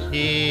went to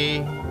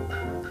see.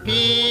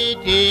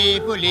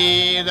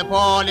 Pitifully, the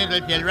poor little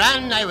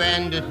children I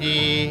went to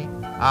see.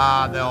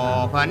 Ah, the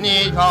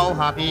orphanage, how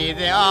happy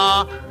they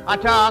are. A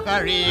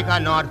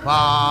Takarika not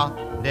far.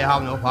 They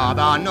have no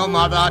father, no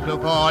mother to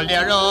call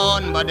their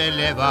own, but they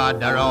live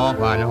at their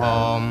orphan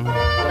home.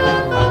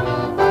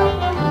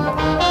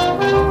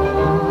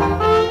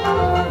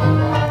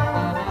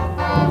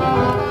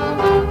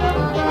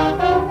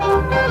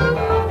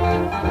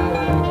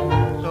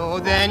 So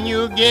then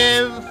you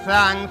give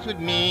thanks with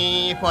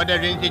me for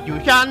the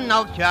institution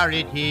of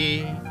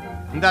charity,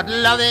 that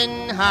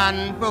loving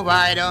hand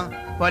provider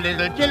for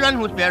little children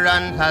whose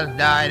parents has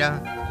died,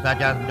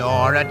 such as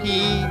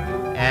Dorothy,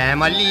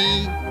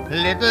 Emily,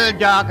 little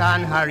Jack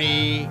and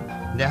Harry.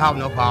 They have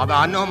no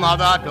father, no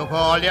mother to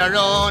call their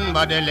own,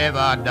 but they live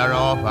at their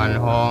orphan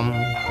home.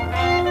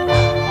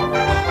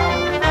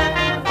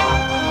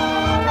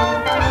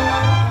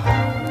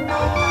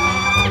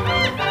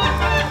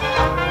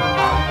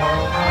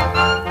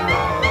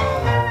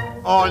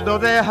 Although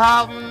they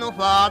have no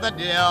father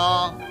dear,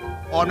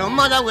 or no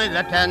mother with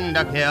a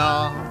tender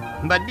care,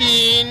 but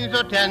being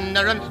so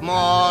tender and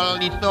small,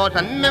 these thoughts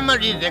and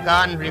memories they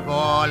can't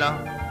recall.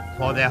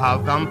 For they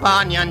have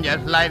companions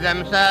just like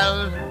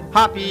themselves,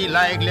 happy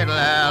like little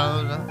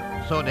elves.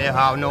 So they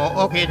have no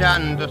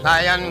occasion to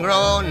sigh and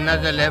groan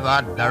as they live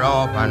at their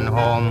orphan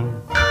home.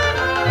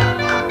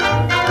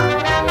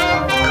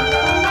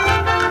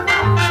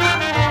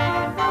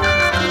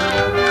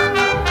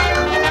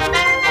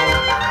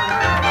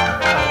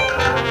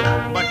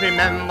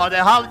 Remember they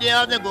have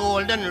there the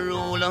golden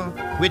rule,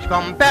 which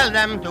compels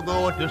them to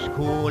go to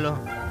school,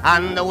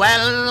 and the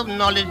well of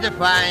knowledge they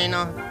find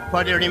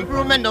for the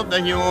improvement of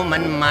the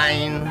human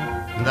mind,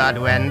 that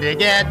when they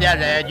get their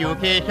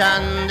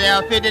education, they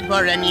are fitted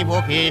for any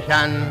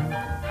vocation,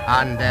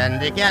 and then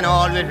they can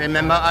always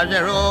remember as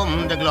their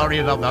home the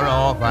glories of their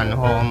orphan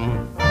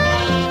home.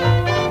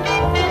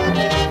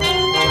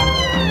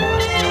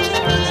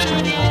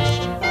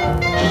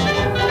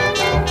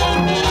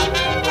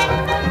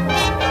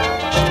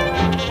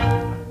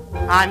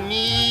 And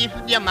if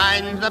their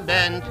minds are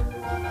bent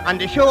and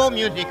they show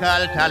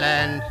musical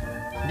talent,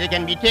 they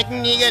can be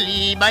taken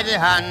eagerly by the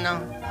hand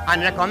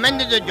and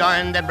recommended to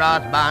join the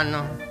brass band.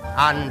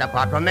 And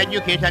apart from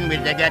education,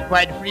 which they get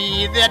quite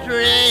free, they're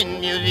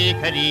trained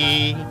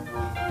musically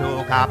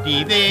to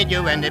captivate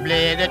you when they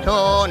play the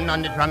tone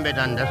on the trumpet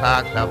and the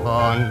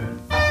saxophone.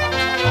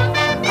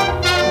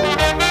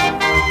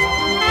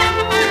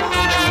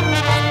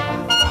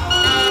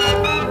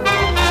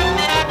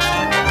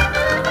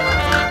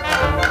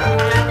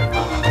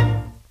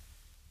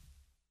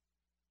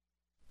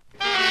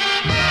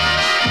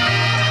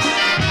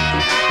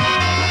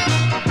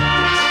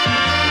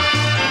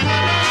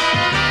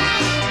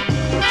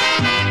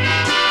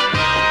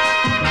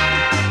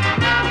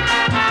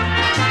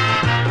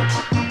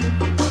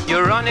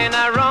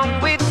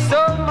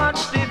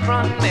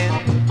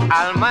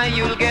 Alma,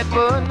 you'll get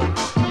burned.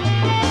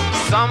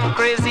 Some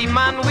crazy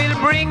man will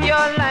bring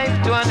your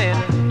life to an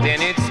end.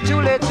 Then it's too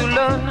late to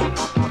learn.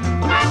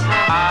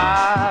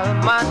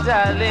 Alma,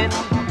 darling,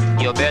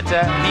 you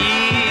better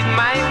heed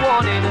my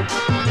warning.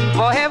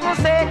 For heaven's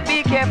sake,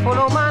 be careful,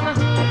 oh man,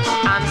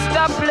 and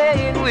stop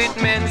playing with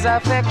men's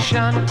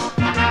affection.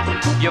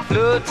 You're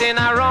flirting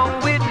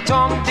around with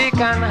Tom, Dick,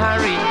 and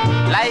Harry,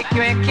 like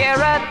you ain't care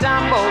a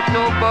damn about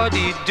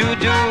nobody.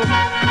 Do.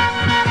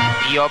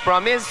 Your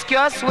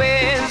promiscuous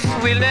ways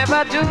will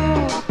never do,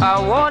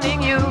 I'm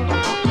warning you.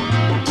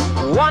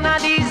 One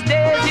of these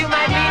days you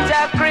might meet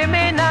a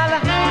criminal,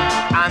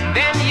 and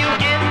then you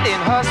end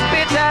in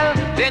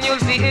hospital. Then you'll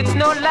see it's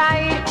no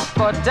lie,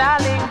 but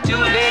darling, too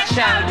late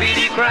shall be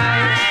the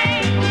crime.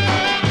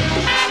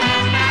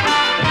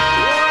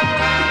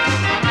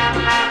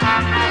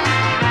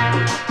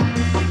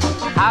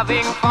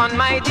 Having fun,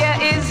 my dear,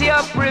 is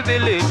your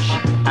privilege.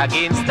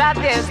 Against that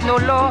there's no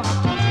law.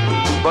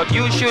 But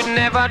you should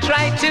never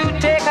try to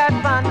take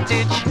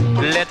advantage.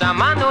 Let a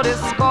man know the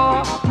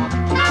score.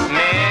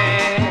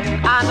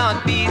 Men are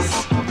not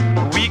beasts,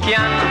 we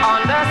can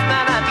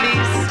understand at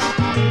least.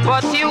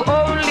 But you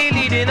only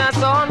leading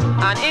us on,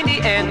 and in the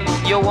end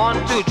you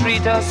want to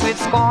treat us with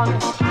scorn.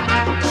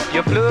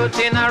 You're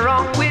flirting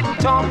around with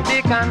Tom,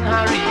 Dick, and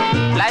Harry,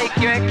 like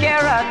you care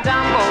a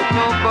damn about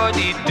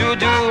nobody. Do.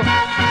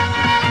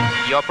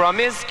 Your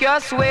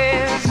promiscuous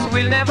ways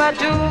will never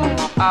do,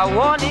 I'm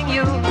warning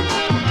you.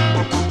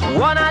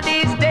 One of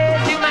these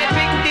days you might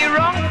pick the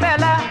wrong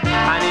fella,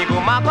 and he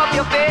go mark up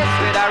your face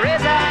with a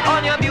razor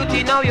on your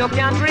beauty. Now you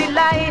can't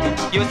rely.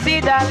 You see,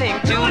 darling,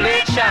 too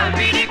late shall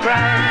be the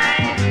crime.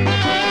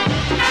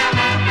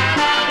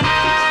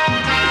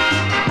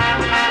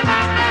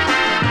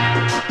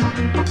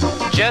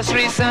 Just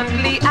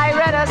recently I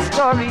read a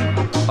story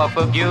of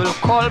a girl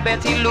called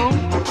Betty Lou,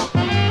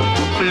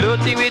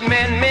 flirting with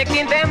men,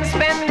 making them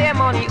spend their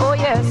money. Oh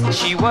yes,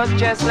 she was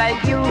just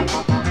like you.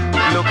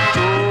 Look,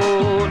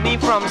 Tony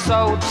from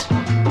South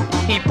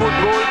He put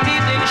gold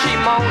teeth in she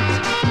mouth.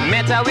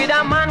 Met her with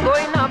a man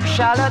going up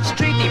Charlotte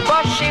Street. He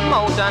bust she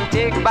mouth and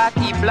take back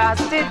he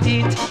blasted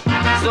teeth.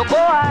 So go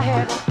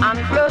ahead and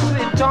flirt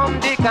with Tom,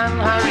 Dick and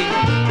Harry,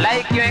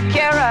 like you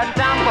care a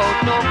damn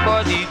about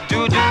nobody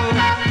to do.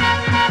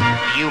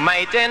 You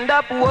might end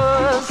up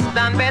worse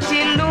than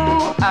Betty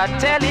Lou, I'm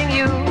telling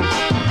you.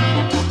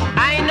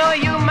 I know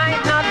you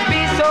might not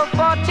be so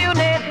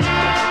fortunate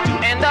to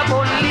end up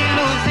only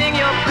losing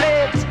your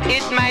plate.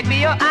 It might be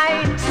your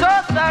eye, so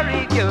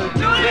sorry girl,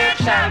 too late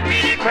shall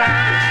be the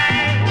crime.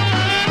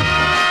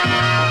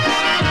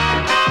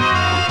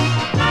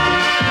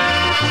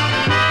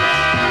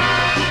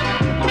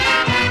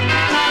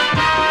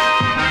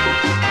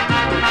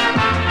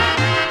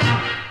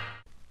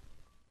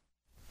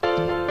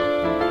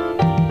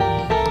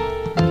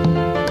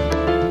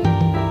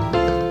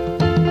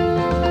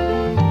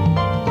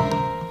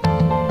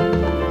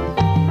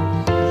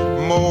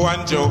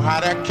 And Joe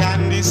had a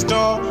candy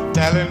store,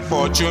 telling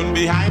fortune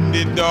behind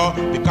the door.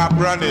 The cop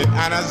running,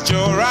 and as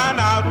Joe ran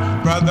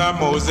out, Brother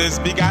Moses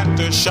began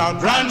to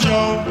shout, "Run,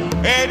 Joe!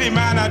 Hey, the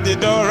man at the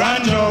door,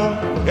 run, Joe!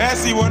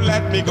 Yes, he won't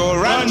let me go,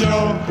 run,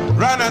 Joe!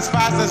 Run as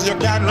fast as you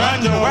can,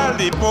 run, Joe! Well,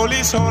 the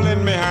police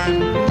holding me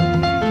hand."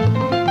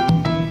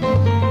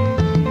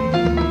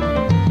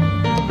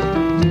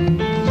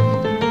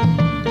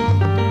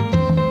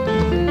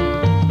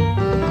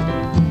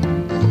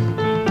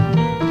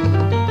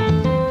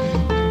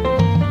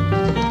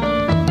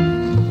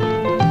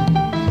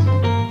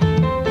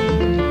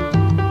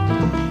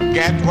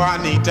 Get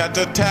Juanita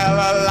to tell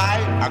a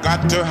lie. I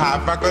got to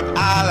have a good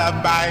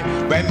alibi.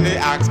 When they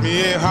ask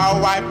me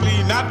how I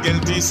plead not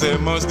guilty, say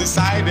most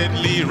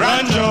decidedly,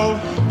 run, Joe.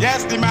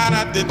 Yes, the man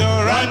at the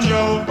door, run,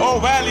 Joe. Oh,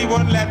 well, he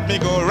won't let me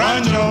go,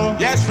 run, Joe.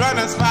 Yes, run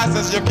as fast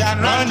as you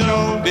can, run,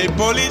 Joe. The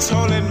police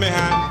holding me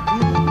hand.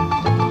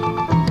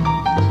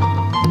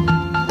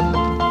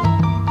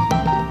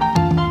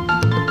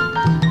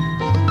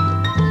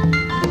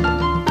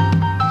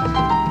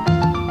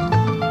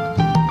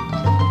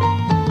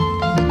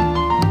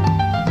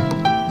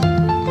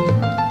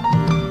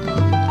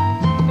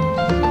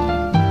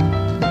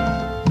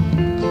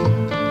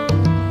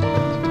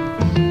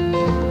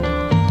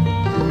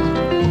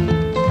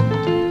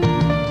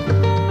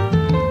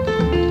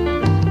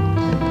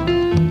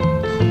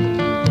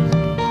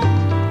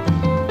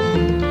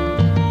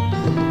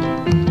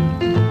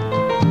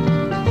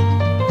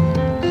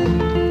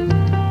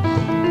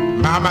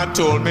 Mama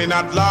told me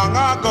not long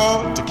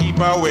ago to keep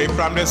away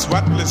from this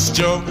worthless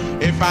Joe.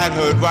 If I'd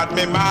heard what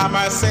me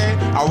mama say,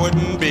 I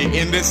wouldn't be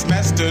in this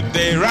mess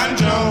today. Run,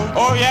 Joe.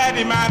 Oh yeah,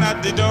 the man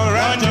at the door,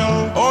 run,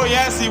 Joe. Oh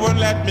yes, he won't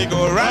let me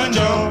go, run,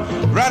 Joe.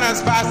 Run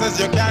as fast as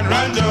you can,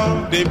 run,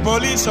 Joe. The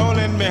police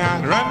holding me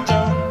hand, run,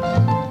 Joe.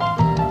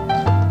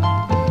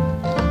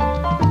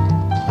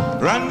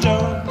 Run,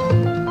 Joe.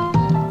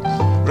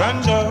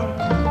 Run, Joe.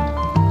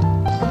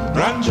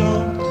 Run,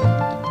 Joe.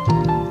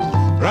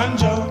 Run,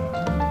 Joe.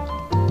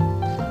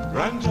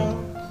 Run, Joe.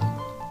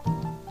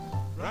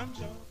 Run,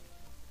 Joe.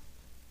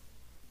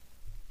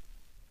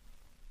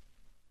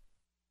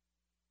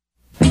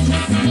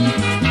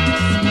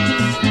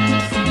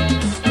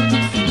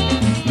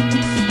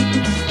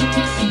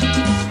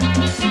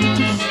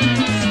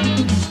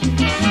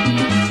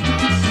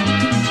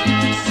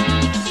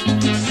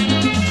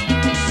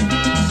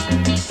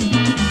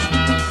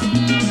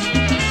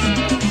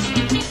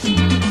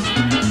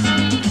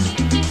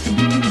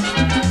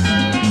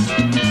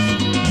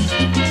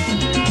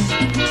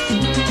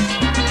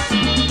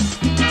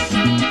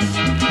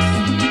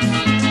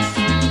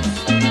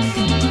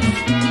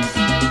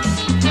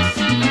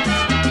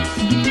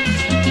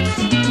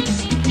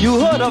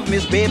 Of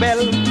Miss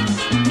Babel,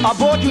 a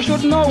boat you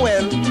should know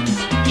well.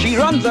 She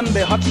runs on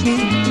the Hudson,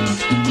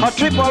 her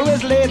trip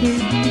always laden.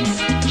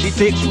 She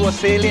takes you a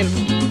sailing,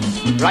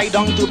 right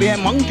down to Bear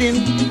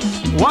Mountain.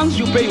 Once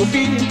you pay your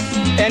fee,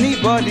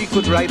 anybody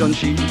could ride on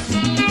she.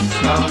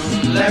 Come,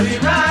 let me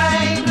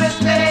ride Miss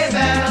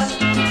Babel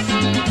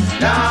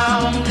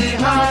down the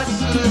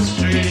Hudson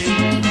Street.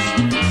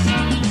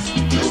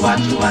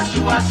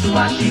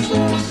 Chua, she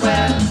moves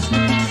well.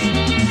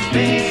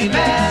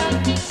 Babel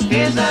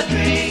is a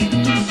dream.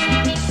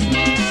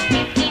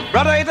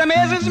 Brother, it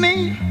amazes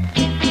me.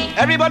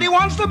 Everybody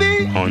wants to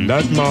be on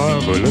that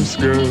marvelous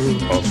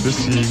girl of the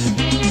sea.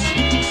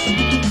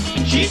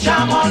 She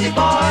charm all the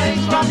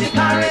boys from the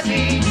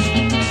Caribbean.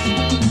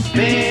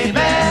 Baby,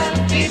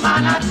 the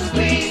man at the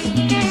queen.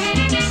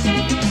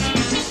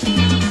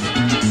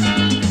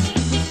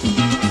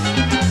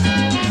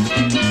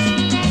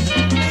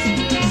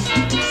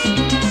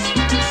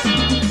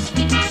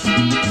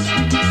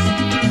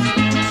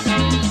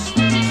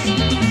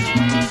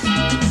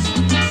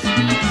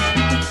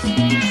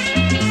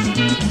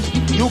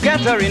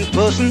 Get her in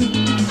person,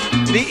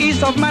 the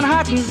east of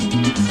Manhattan,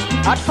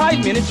 at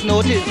 5 minutes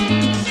notice.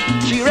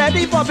 She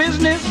ready for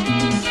business.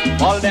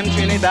 All them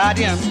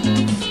Trinidadian,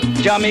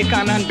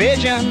 Jamaican and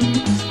Bajan,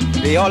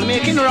 they all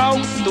making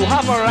row to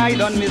have a ride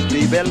on Miss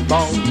Babel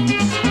bow.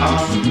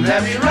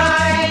 Let me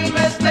ride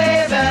Miss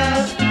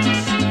Babel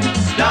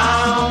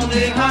down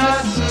the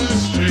Hudson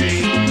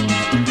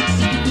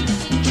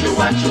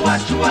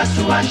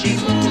chua, she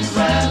moves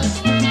well.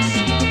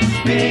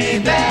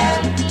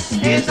 Babel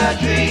is a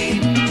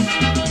dream.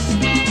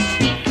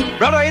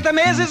 Brother, it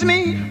amazes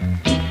me.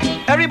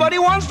 Everybody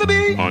wants to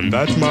be on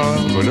that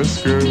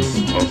marvelous girl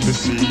of the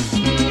sea.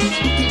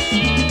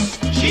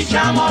 She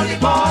charm all the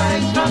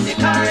boys from the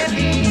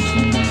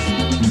Caribbean.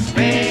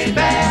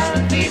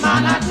 Babel, the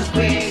man at the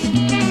queen.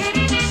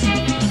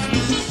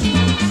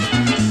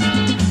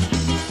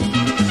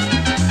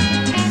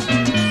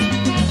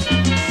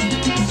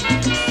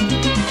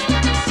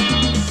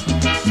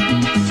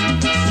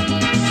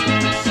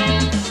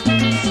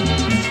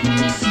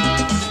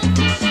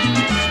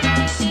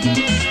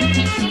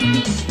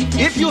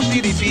 If you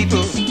see the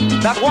people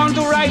that want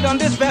to ride on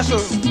this vessel,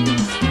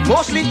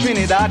 mostly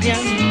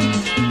Trinidadian,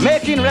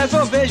 making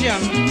reservation,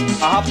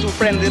 I have two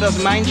friends with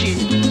us, mind she,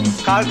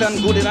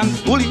 Carlton, Goodin and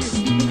Bully.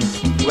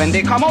 When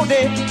they come out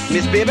there,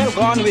 Miss Babel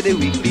gone with the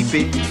weekly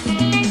pay.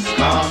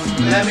 Come,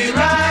 let me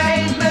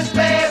ride, Miss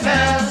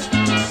Babel,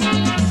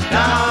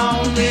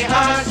 down the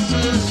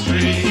Hudson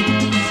Street.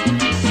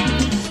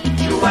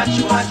 Chua,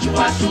 chua,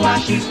 chua, chua,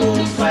 she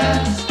moves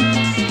well.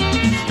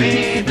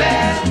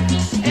 Babel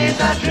is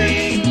a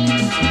dream.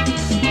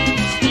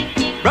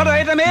 Brother,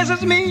 it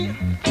amazes me.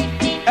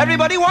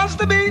 Everybody wants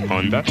to be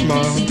on that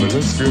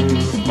marvelous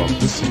girl of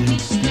the sea.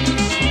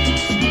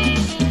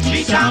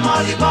 She charm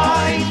all the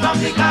boys from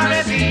the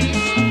Caribbean.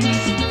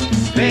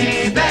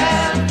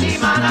 Babel, the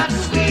man at the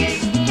wheel.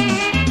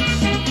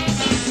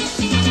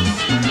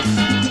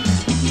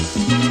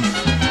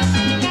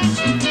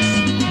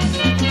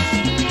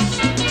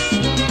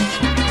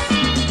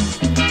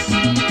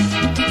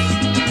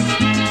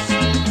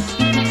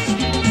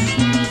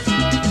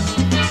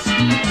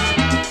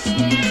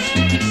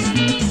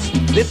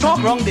 They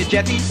talk wrong the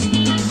jetty.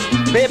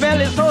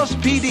 Babel is so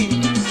speedy.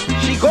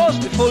 She goes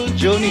the full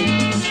journey.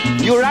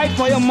 You ride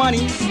for your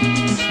money.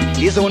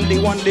 Is only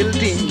one little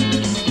thing.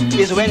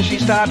 Is when she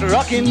start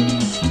rocking.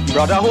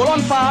 Brother, hold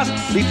on fast.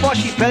 Before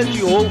she pelt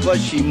you over,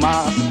 she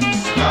must.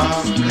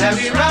 Come, let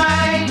me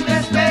ride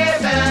Miss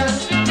Babel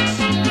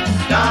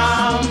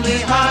down the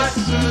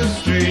Hudson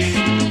Street.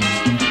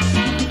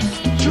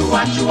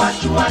 Chua, chua,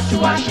 chua,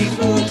 chua, she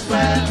moves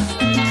well.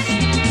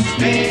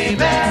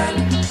 Babel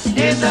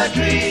is a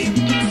dream.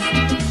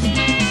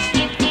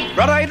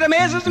 Brother, it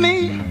amazes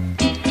me.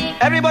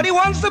 Everybody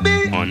wants to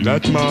be on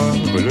that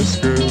marvelous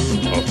girl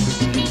of the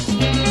sea.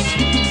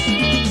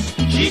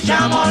 She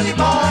charm all the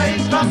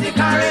boys from the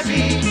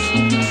Caribbean.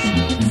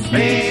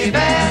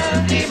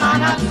 Babel, the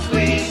man at the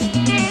queen.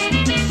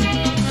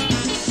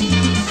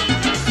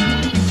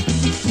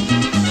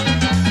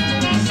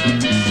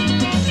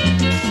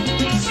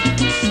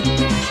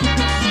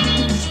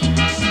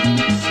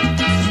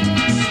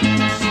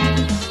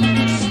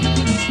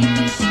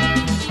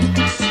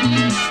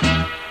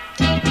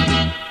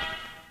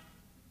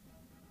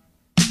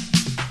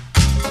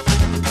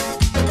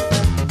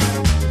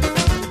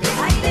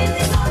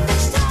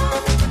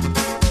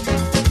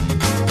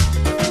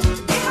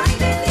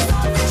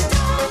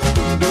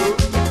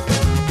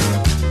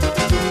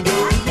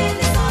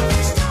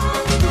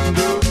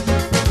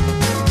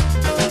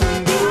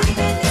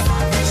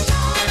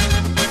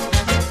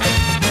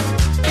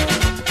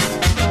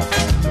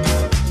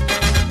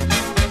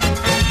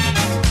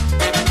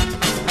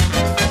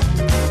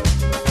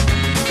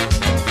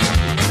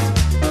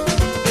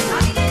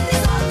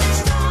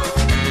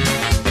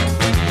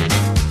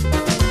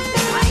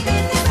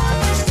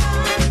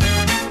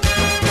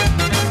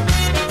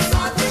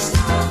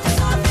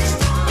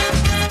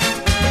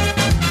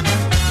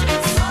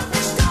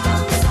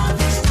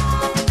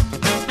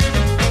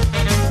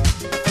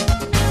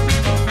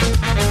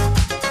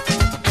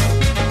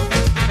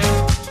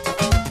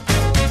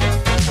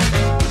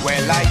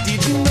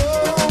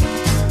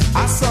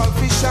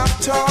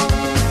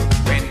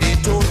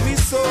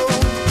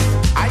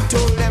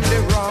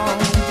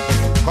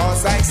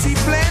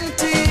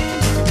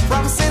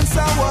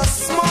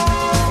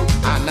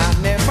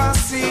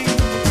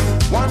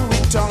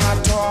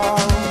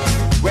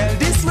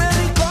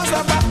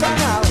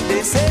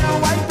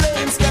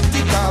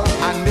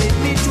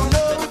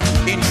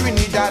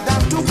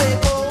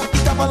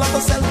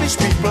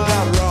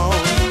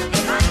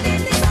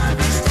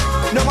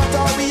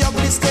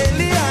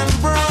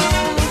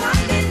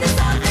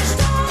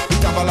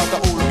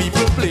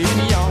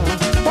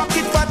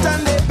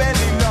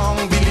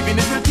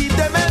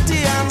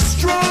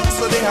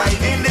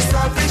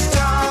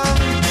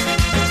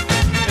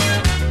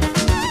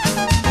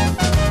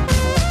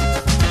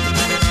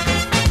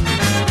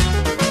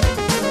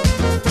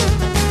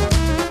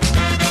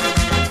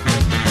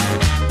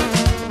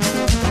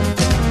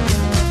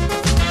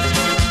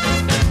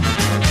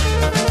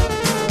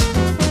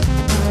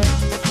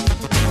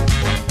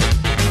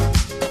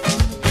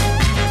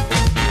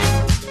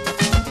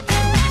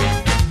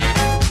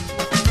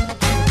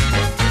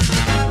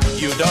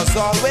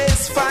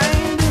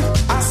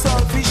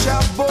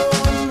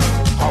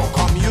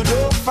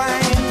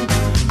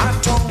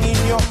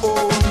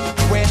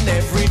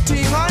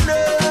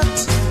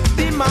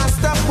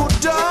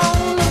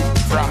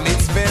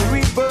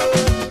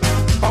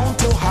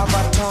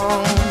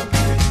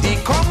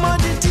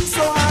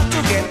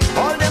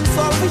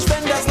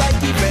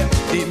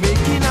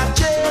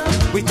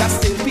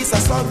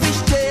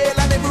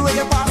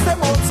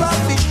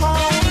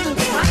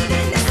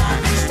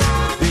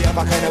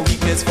 a kind of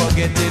weakness for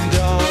getting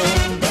down.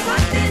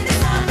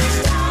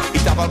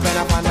 It have all kind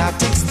of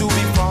fanatics to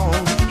be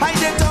found. Hide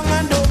their tongue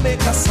and don't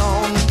make a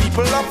sound.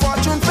 People of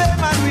fortune,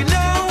 fame and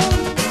renown.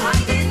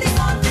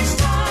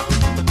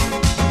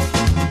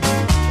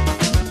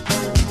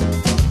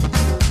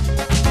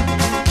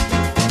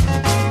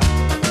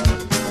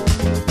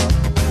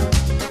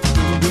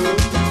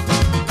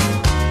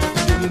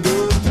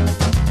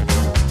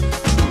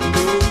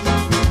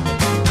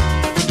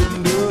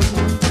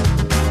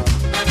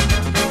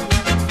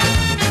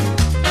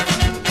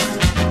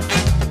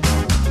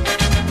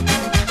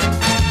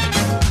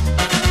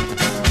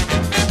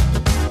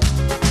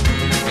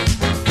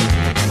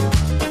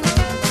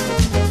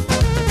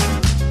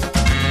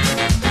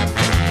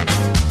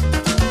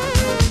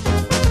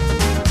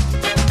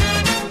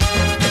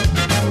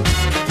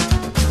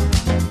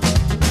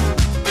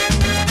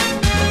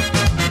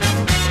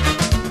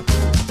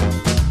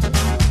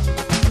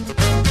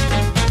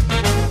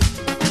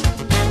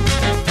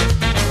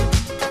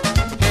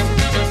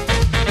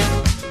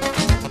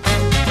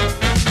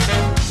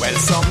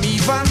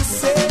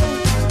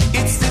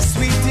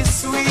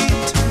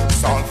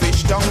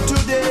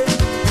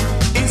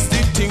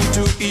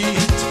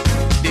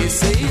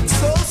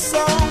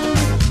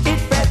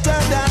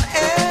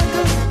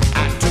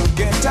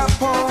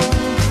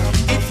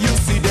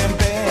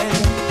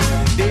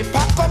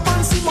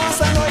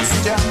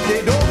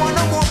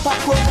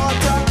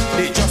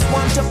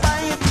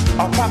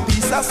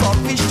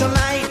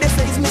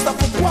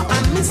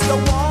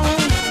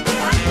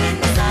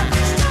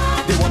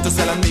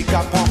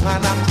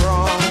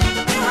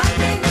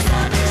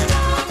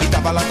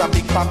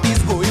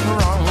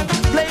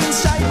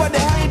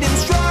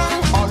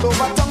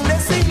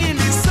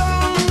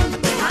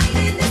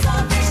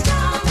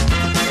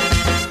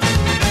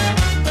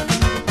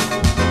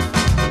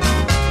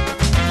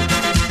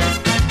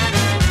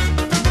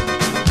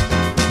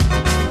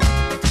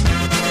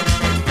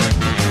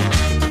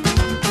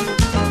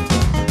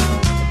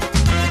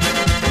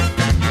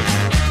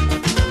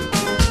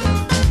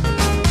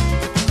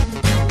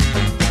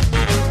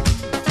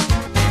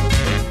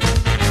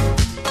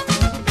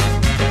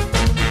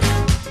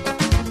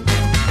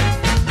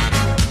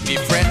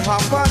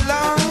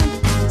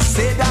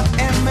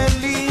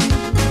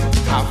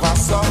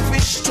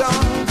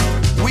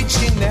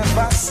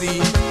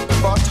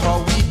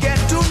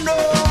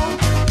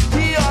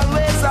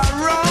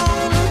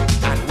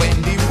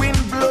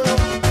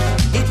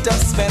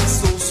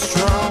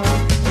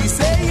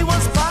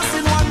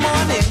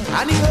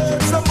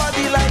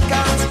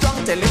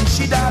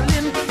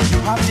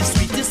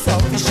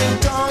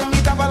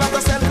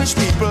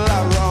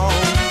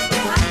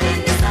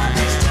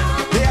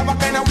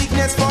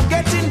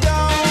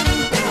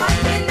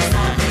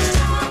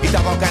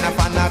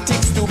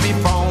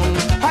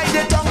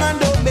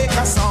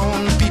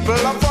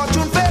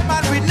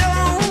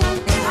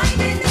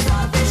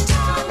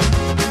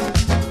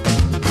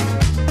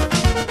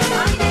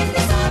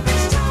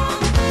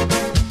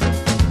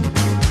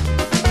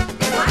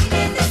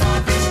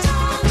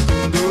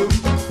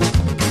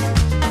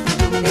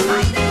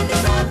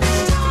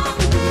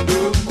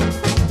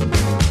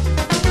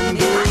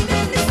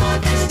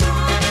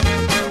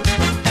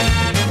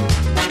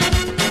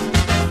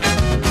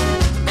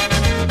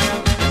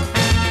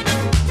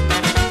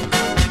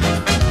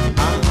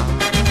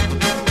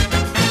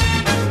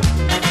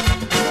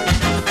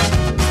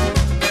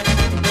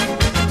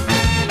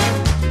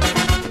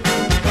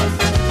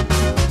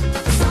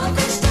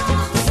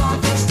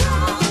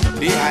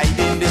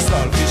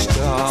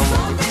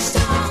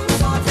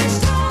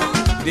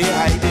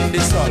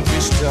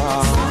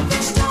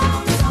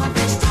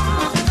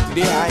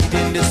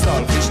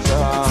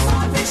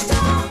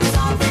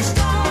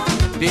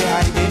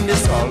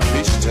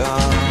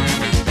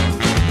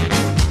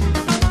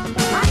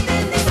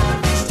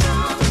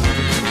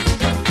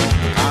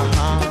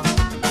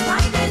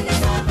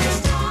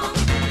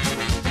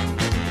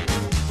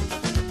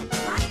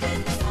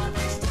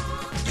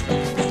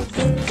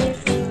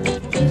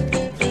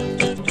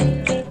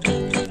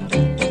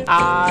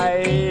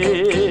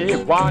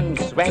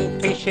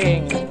 Went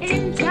fishing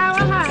in Tower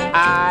High.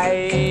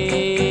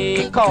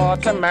 I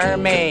caught a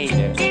mermaid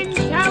in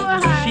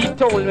Tower High. She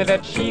told me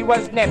that she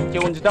was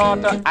Neptune's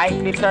daughter. I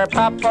clipped her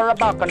pop for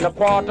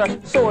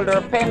 $1.25. Sold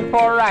her pen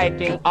for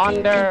writing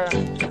under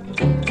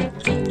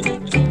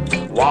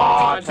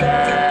water.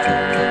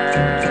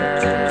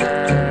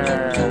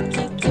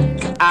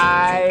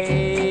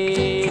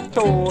 I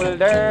told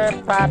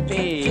her,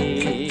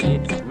 Pappy,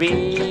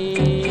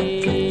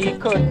 we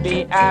could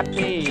be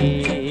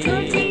happy.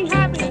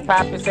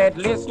 Pappy said,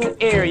 listen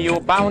here, you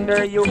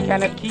bounder, you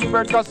cannot keep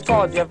her just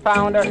cause you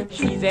found her.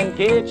 She's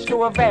engaged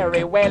to a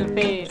very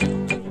wealthy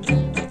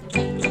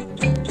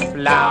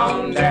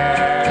flounder.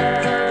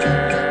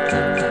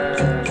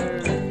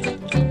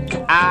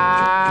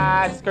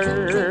 Ask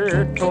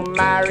her to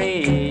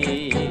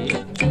marry,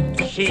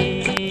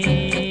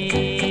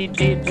 she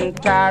didn't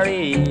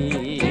tarry.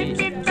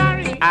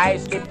 I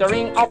slipped the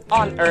ring up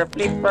on her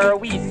flipper.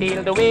 We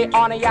sailed away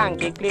on a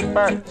Yankee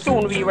clipper.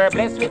 Soon we were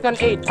blessed with an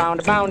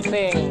 8-pound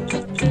bouncing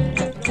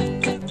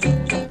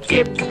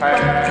kipper.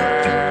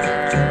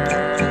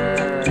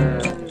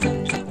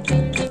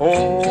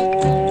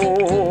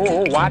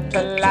 Oh, what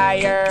a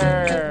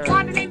liar.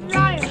 What a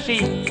liar.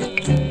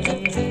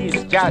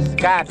 She's just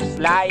got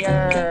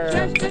slyer.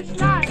 Just a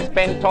liar.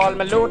 Spent all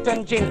my loot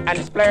and gin and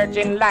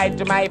splurging. Lied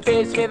to my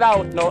face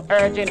without no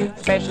urging.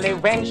 Especially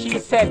when she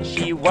said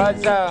she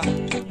was a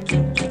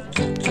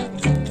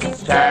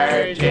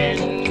sturgeon.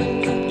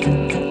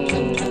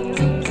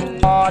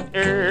 Thought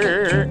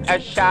her a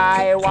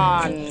shy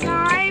one.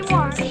 Shy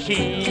one.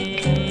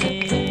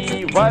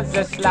 She was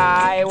a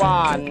sly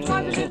one.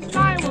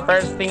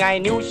 First thing I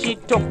knew, she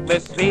took the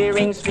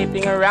swearing,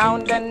 sleeping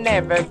around and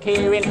never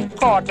caring.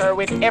 Caught her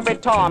with every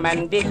Tom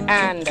and Dick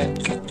and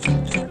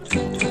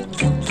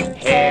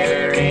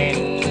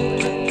herring.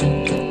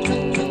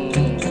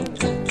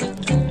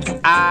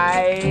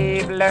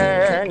 I've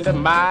learned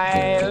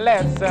my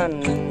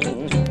lesson,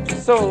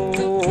 so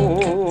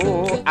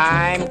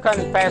I'm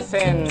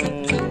confessing.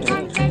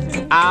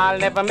 I'll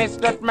never miss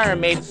that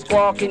mermaid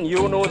squawking.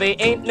 You know they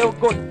ain't no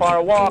good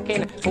for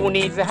walking. Who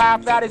needs a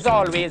half that is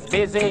always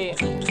busy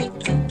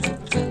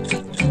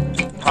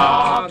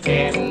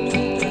talking?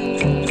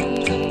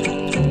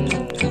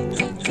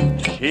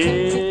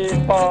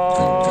 Sheep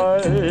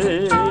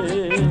boy.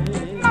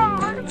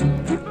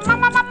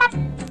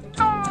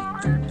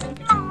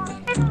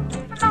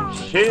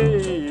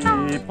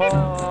 Sheep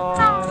boy.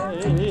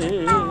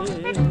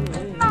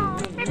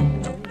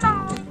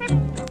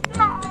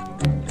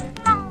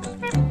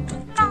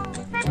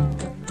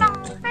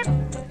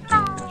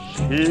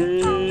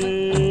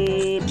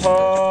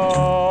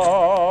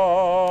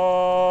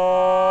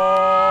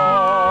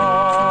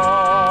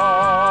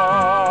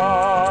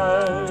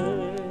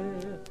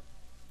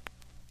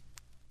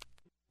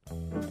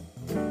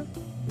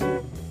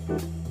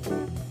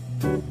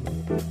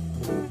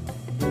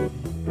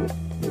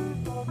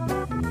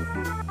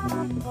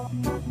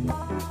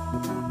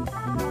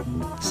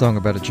 Song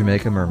about a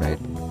Jamaica mermaid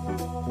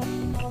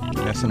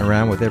messing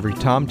around with every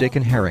Tom, Dick,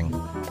 and herring.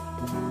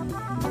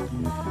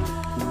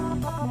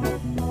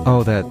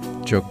 Oh, that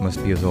joke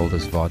must be as old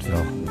as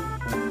vaudeville,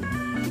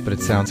 but it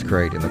sounds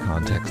great in the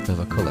context of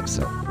a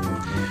calypso.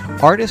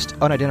 Artist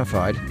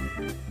unidentified.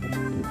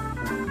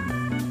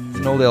 It's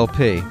an old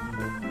LP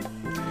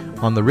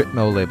on the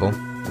Ritmo label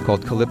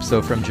called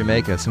Calypso from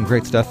Jamaica. Some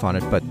great stuff on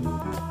it, but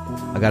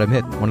I gotta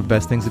admit, one of the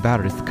best things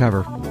about it is the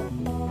cover.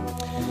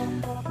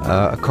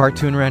 A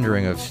cartoon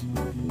rendering of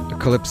a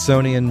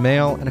Calypsonian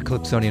male and a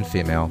Calypsonian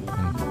female.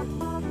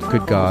 And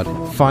good God,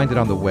 find it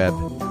on the web.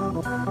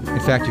 In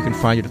fact, you can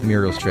find it at the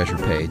Muriel's Treasure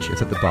page.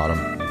 It's at the bottom.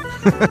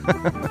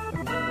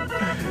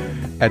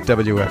 At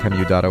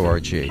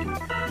wfmu.org.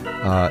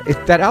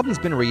 That album's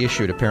been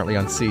reissued, apparently,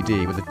 on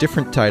CD with a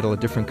different title, a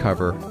different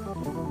cover,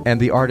 and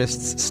the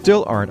artists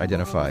still aren't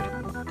identified.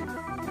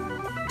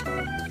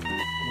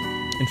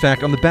 In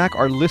fact, on the back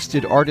are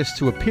listed artists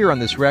who appear on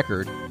this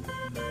record.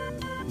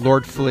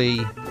 Lord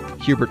Flea,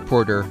 Hubert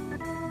Porter,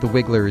 The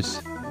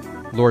Wigglers,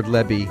 Lord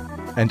Lebby,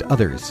 and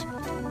others.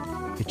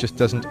 It just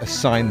doesn't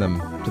assign them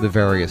to the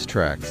various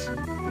tracks.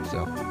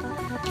 So,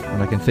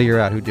 when I can figure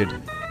out who did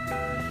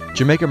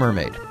Jamaica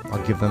Mermaid,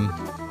 I'll give them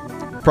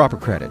proper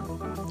credit.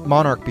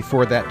 Monarch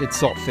before that did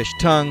Saltfish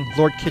Tongue,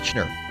 Lord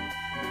Kitchener.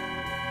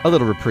 A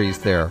little reprise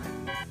there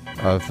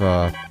of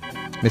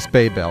Miss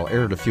Baybell,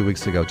 aired a few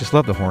weeks ago. Just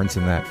love the horns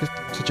in that. Just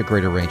such a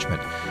great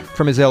arrangement.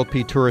 From his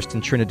LP Tourist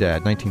in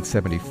Trinidad,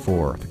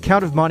 1974. The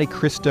Count of Monte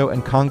Cristo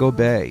and Congo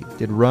Bay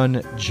did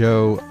Run,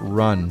 Joe,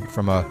 Run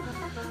from a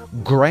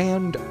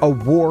Grand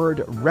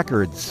Award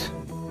Records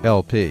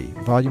LP,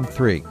 Volume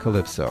 3,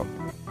 Calypso.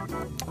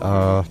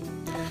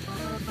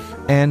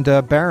 And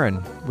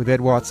Baron with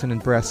Ed Watson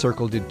and Brass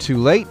Circle did Too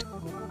Late.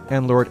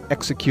 And Lord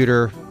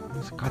Executor,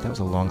 God, that was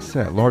a long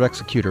set. Lord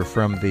Executor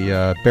from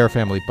the Bear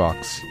Family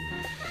box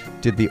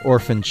did The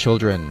Orphan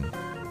Children.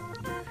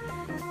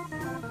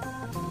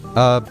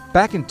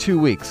 Back in 2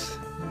 weeks.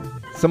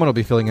 Someone will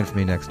be filling in for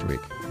me next week.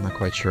 I'm not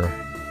quite sure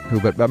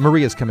who, but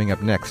Maria's coming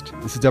up next.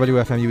 This is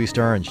WFMU East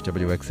Orange,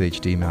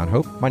 WXHD Mount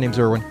Hope. My name's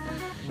Irwin.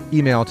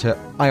 Email to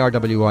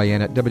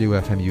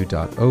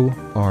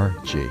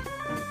irwin@wfmu.org.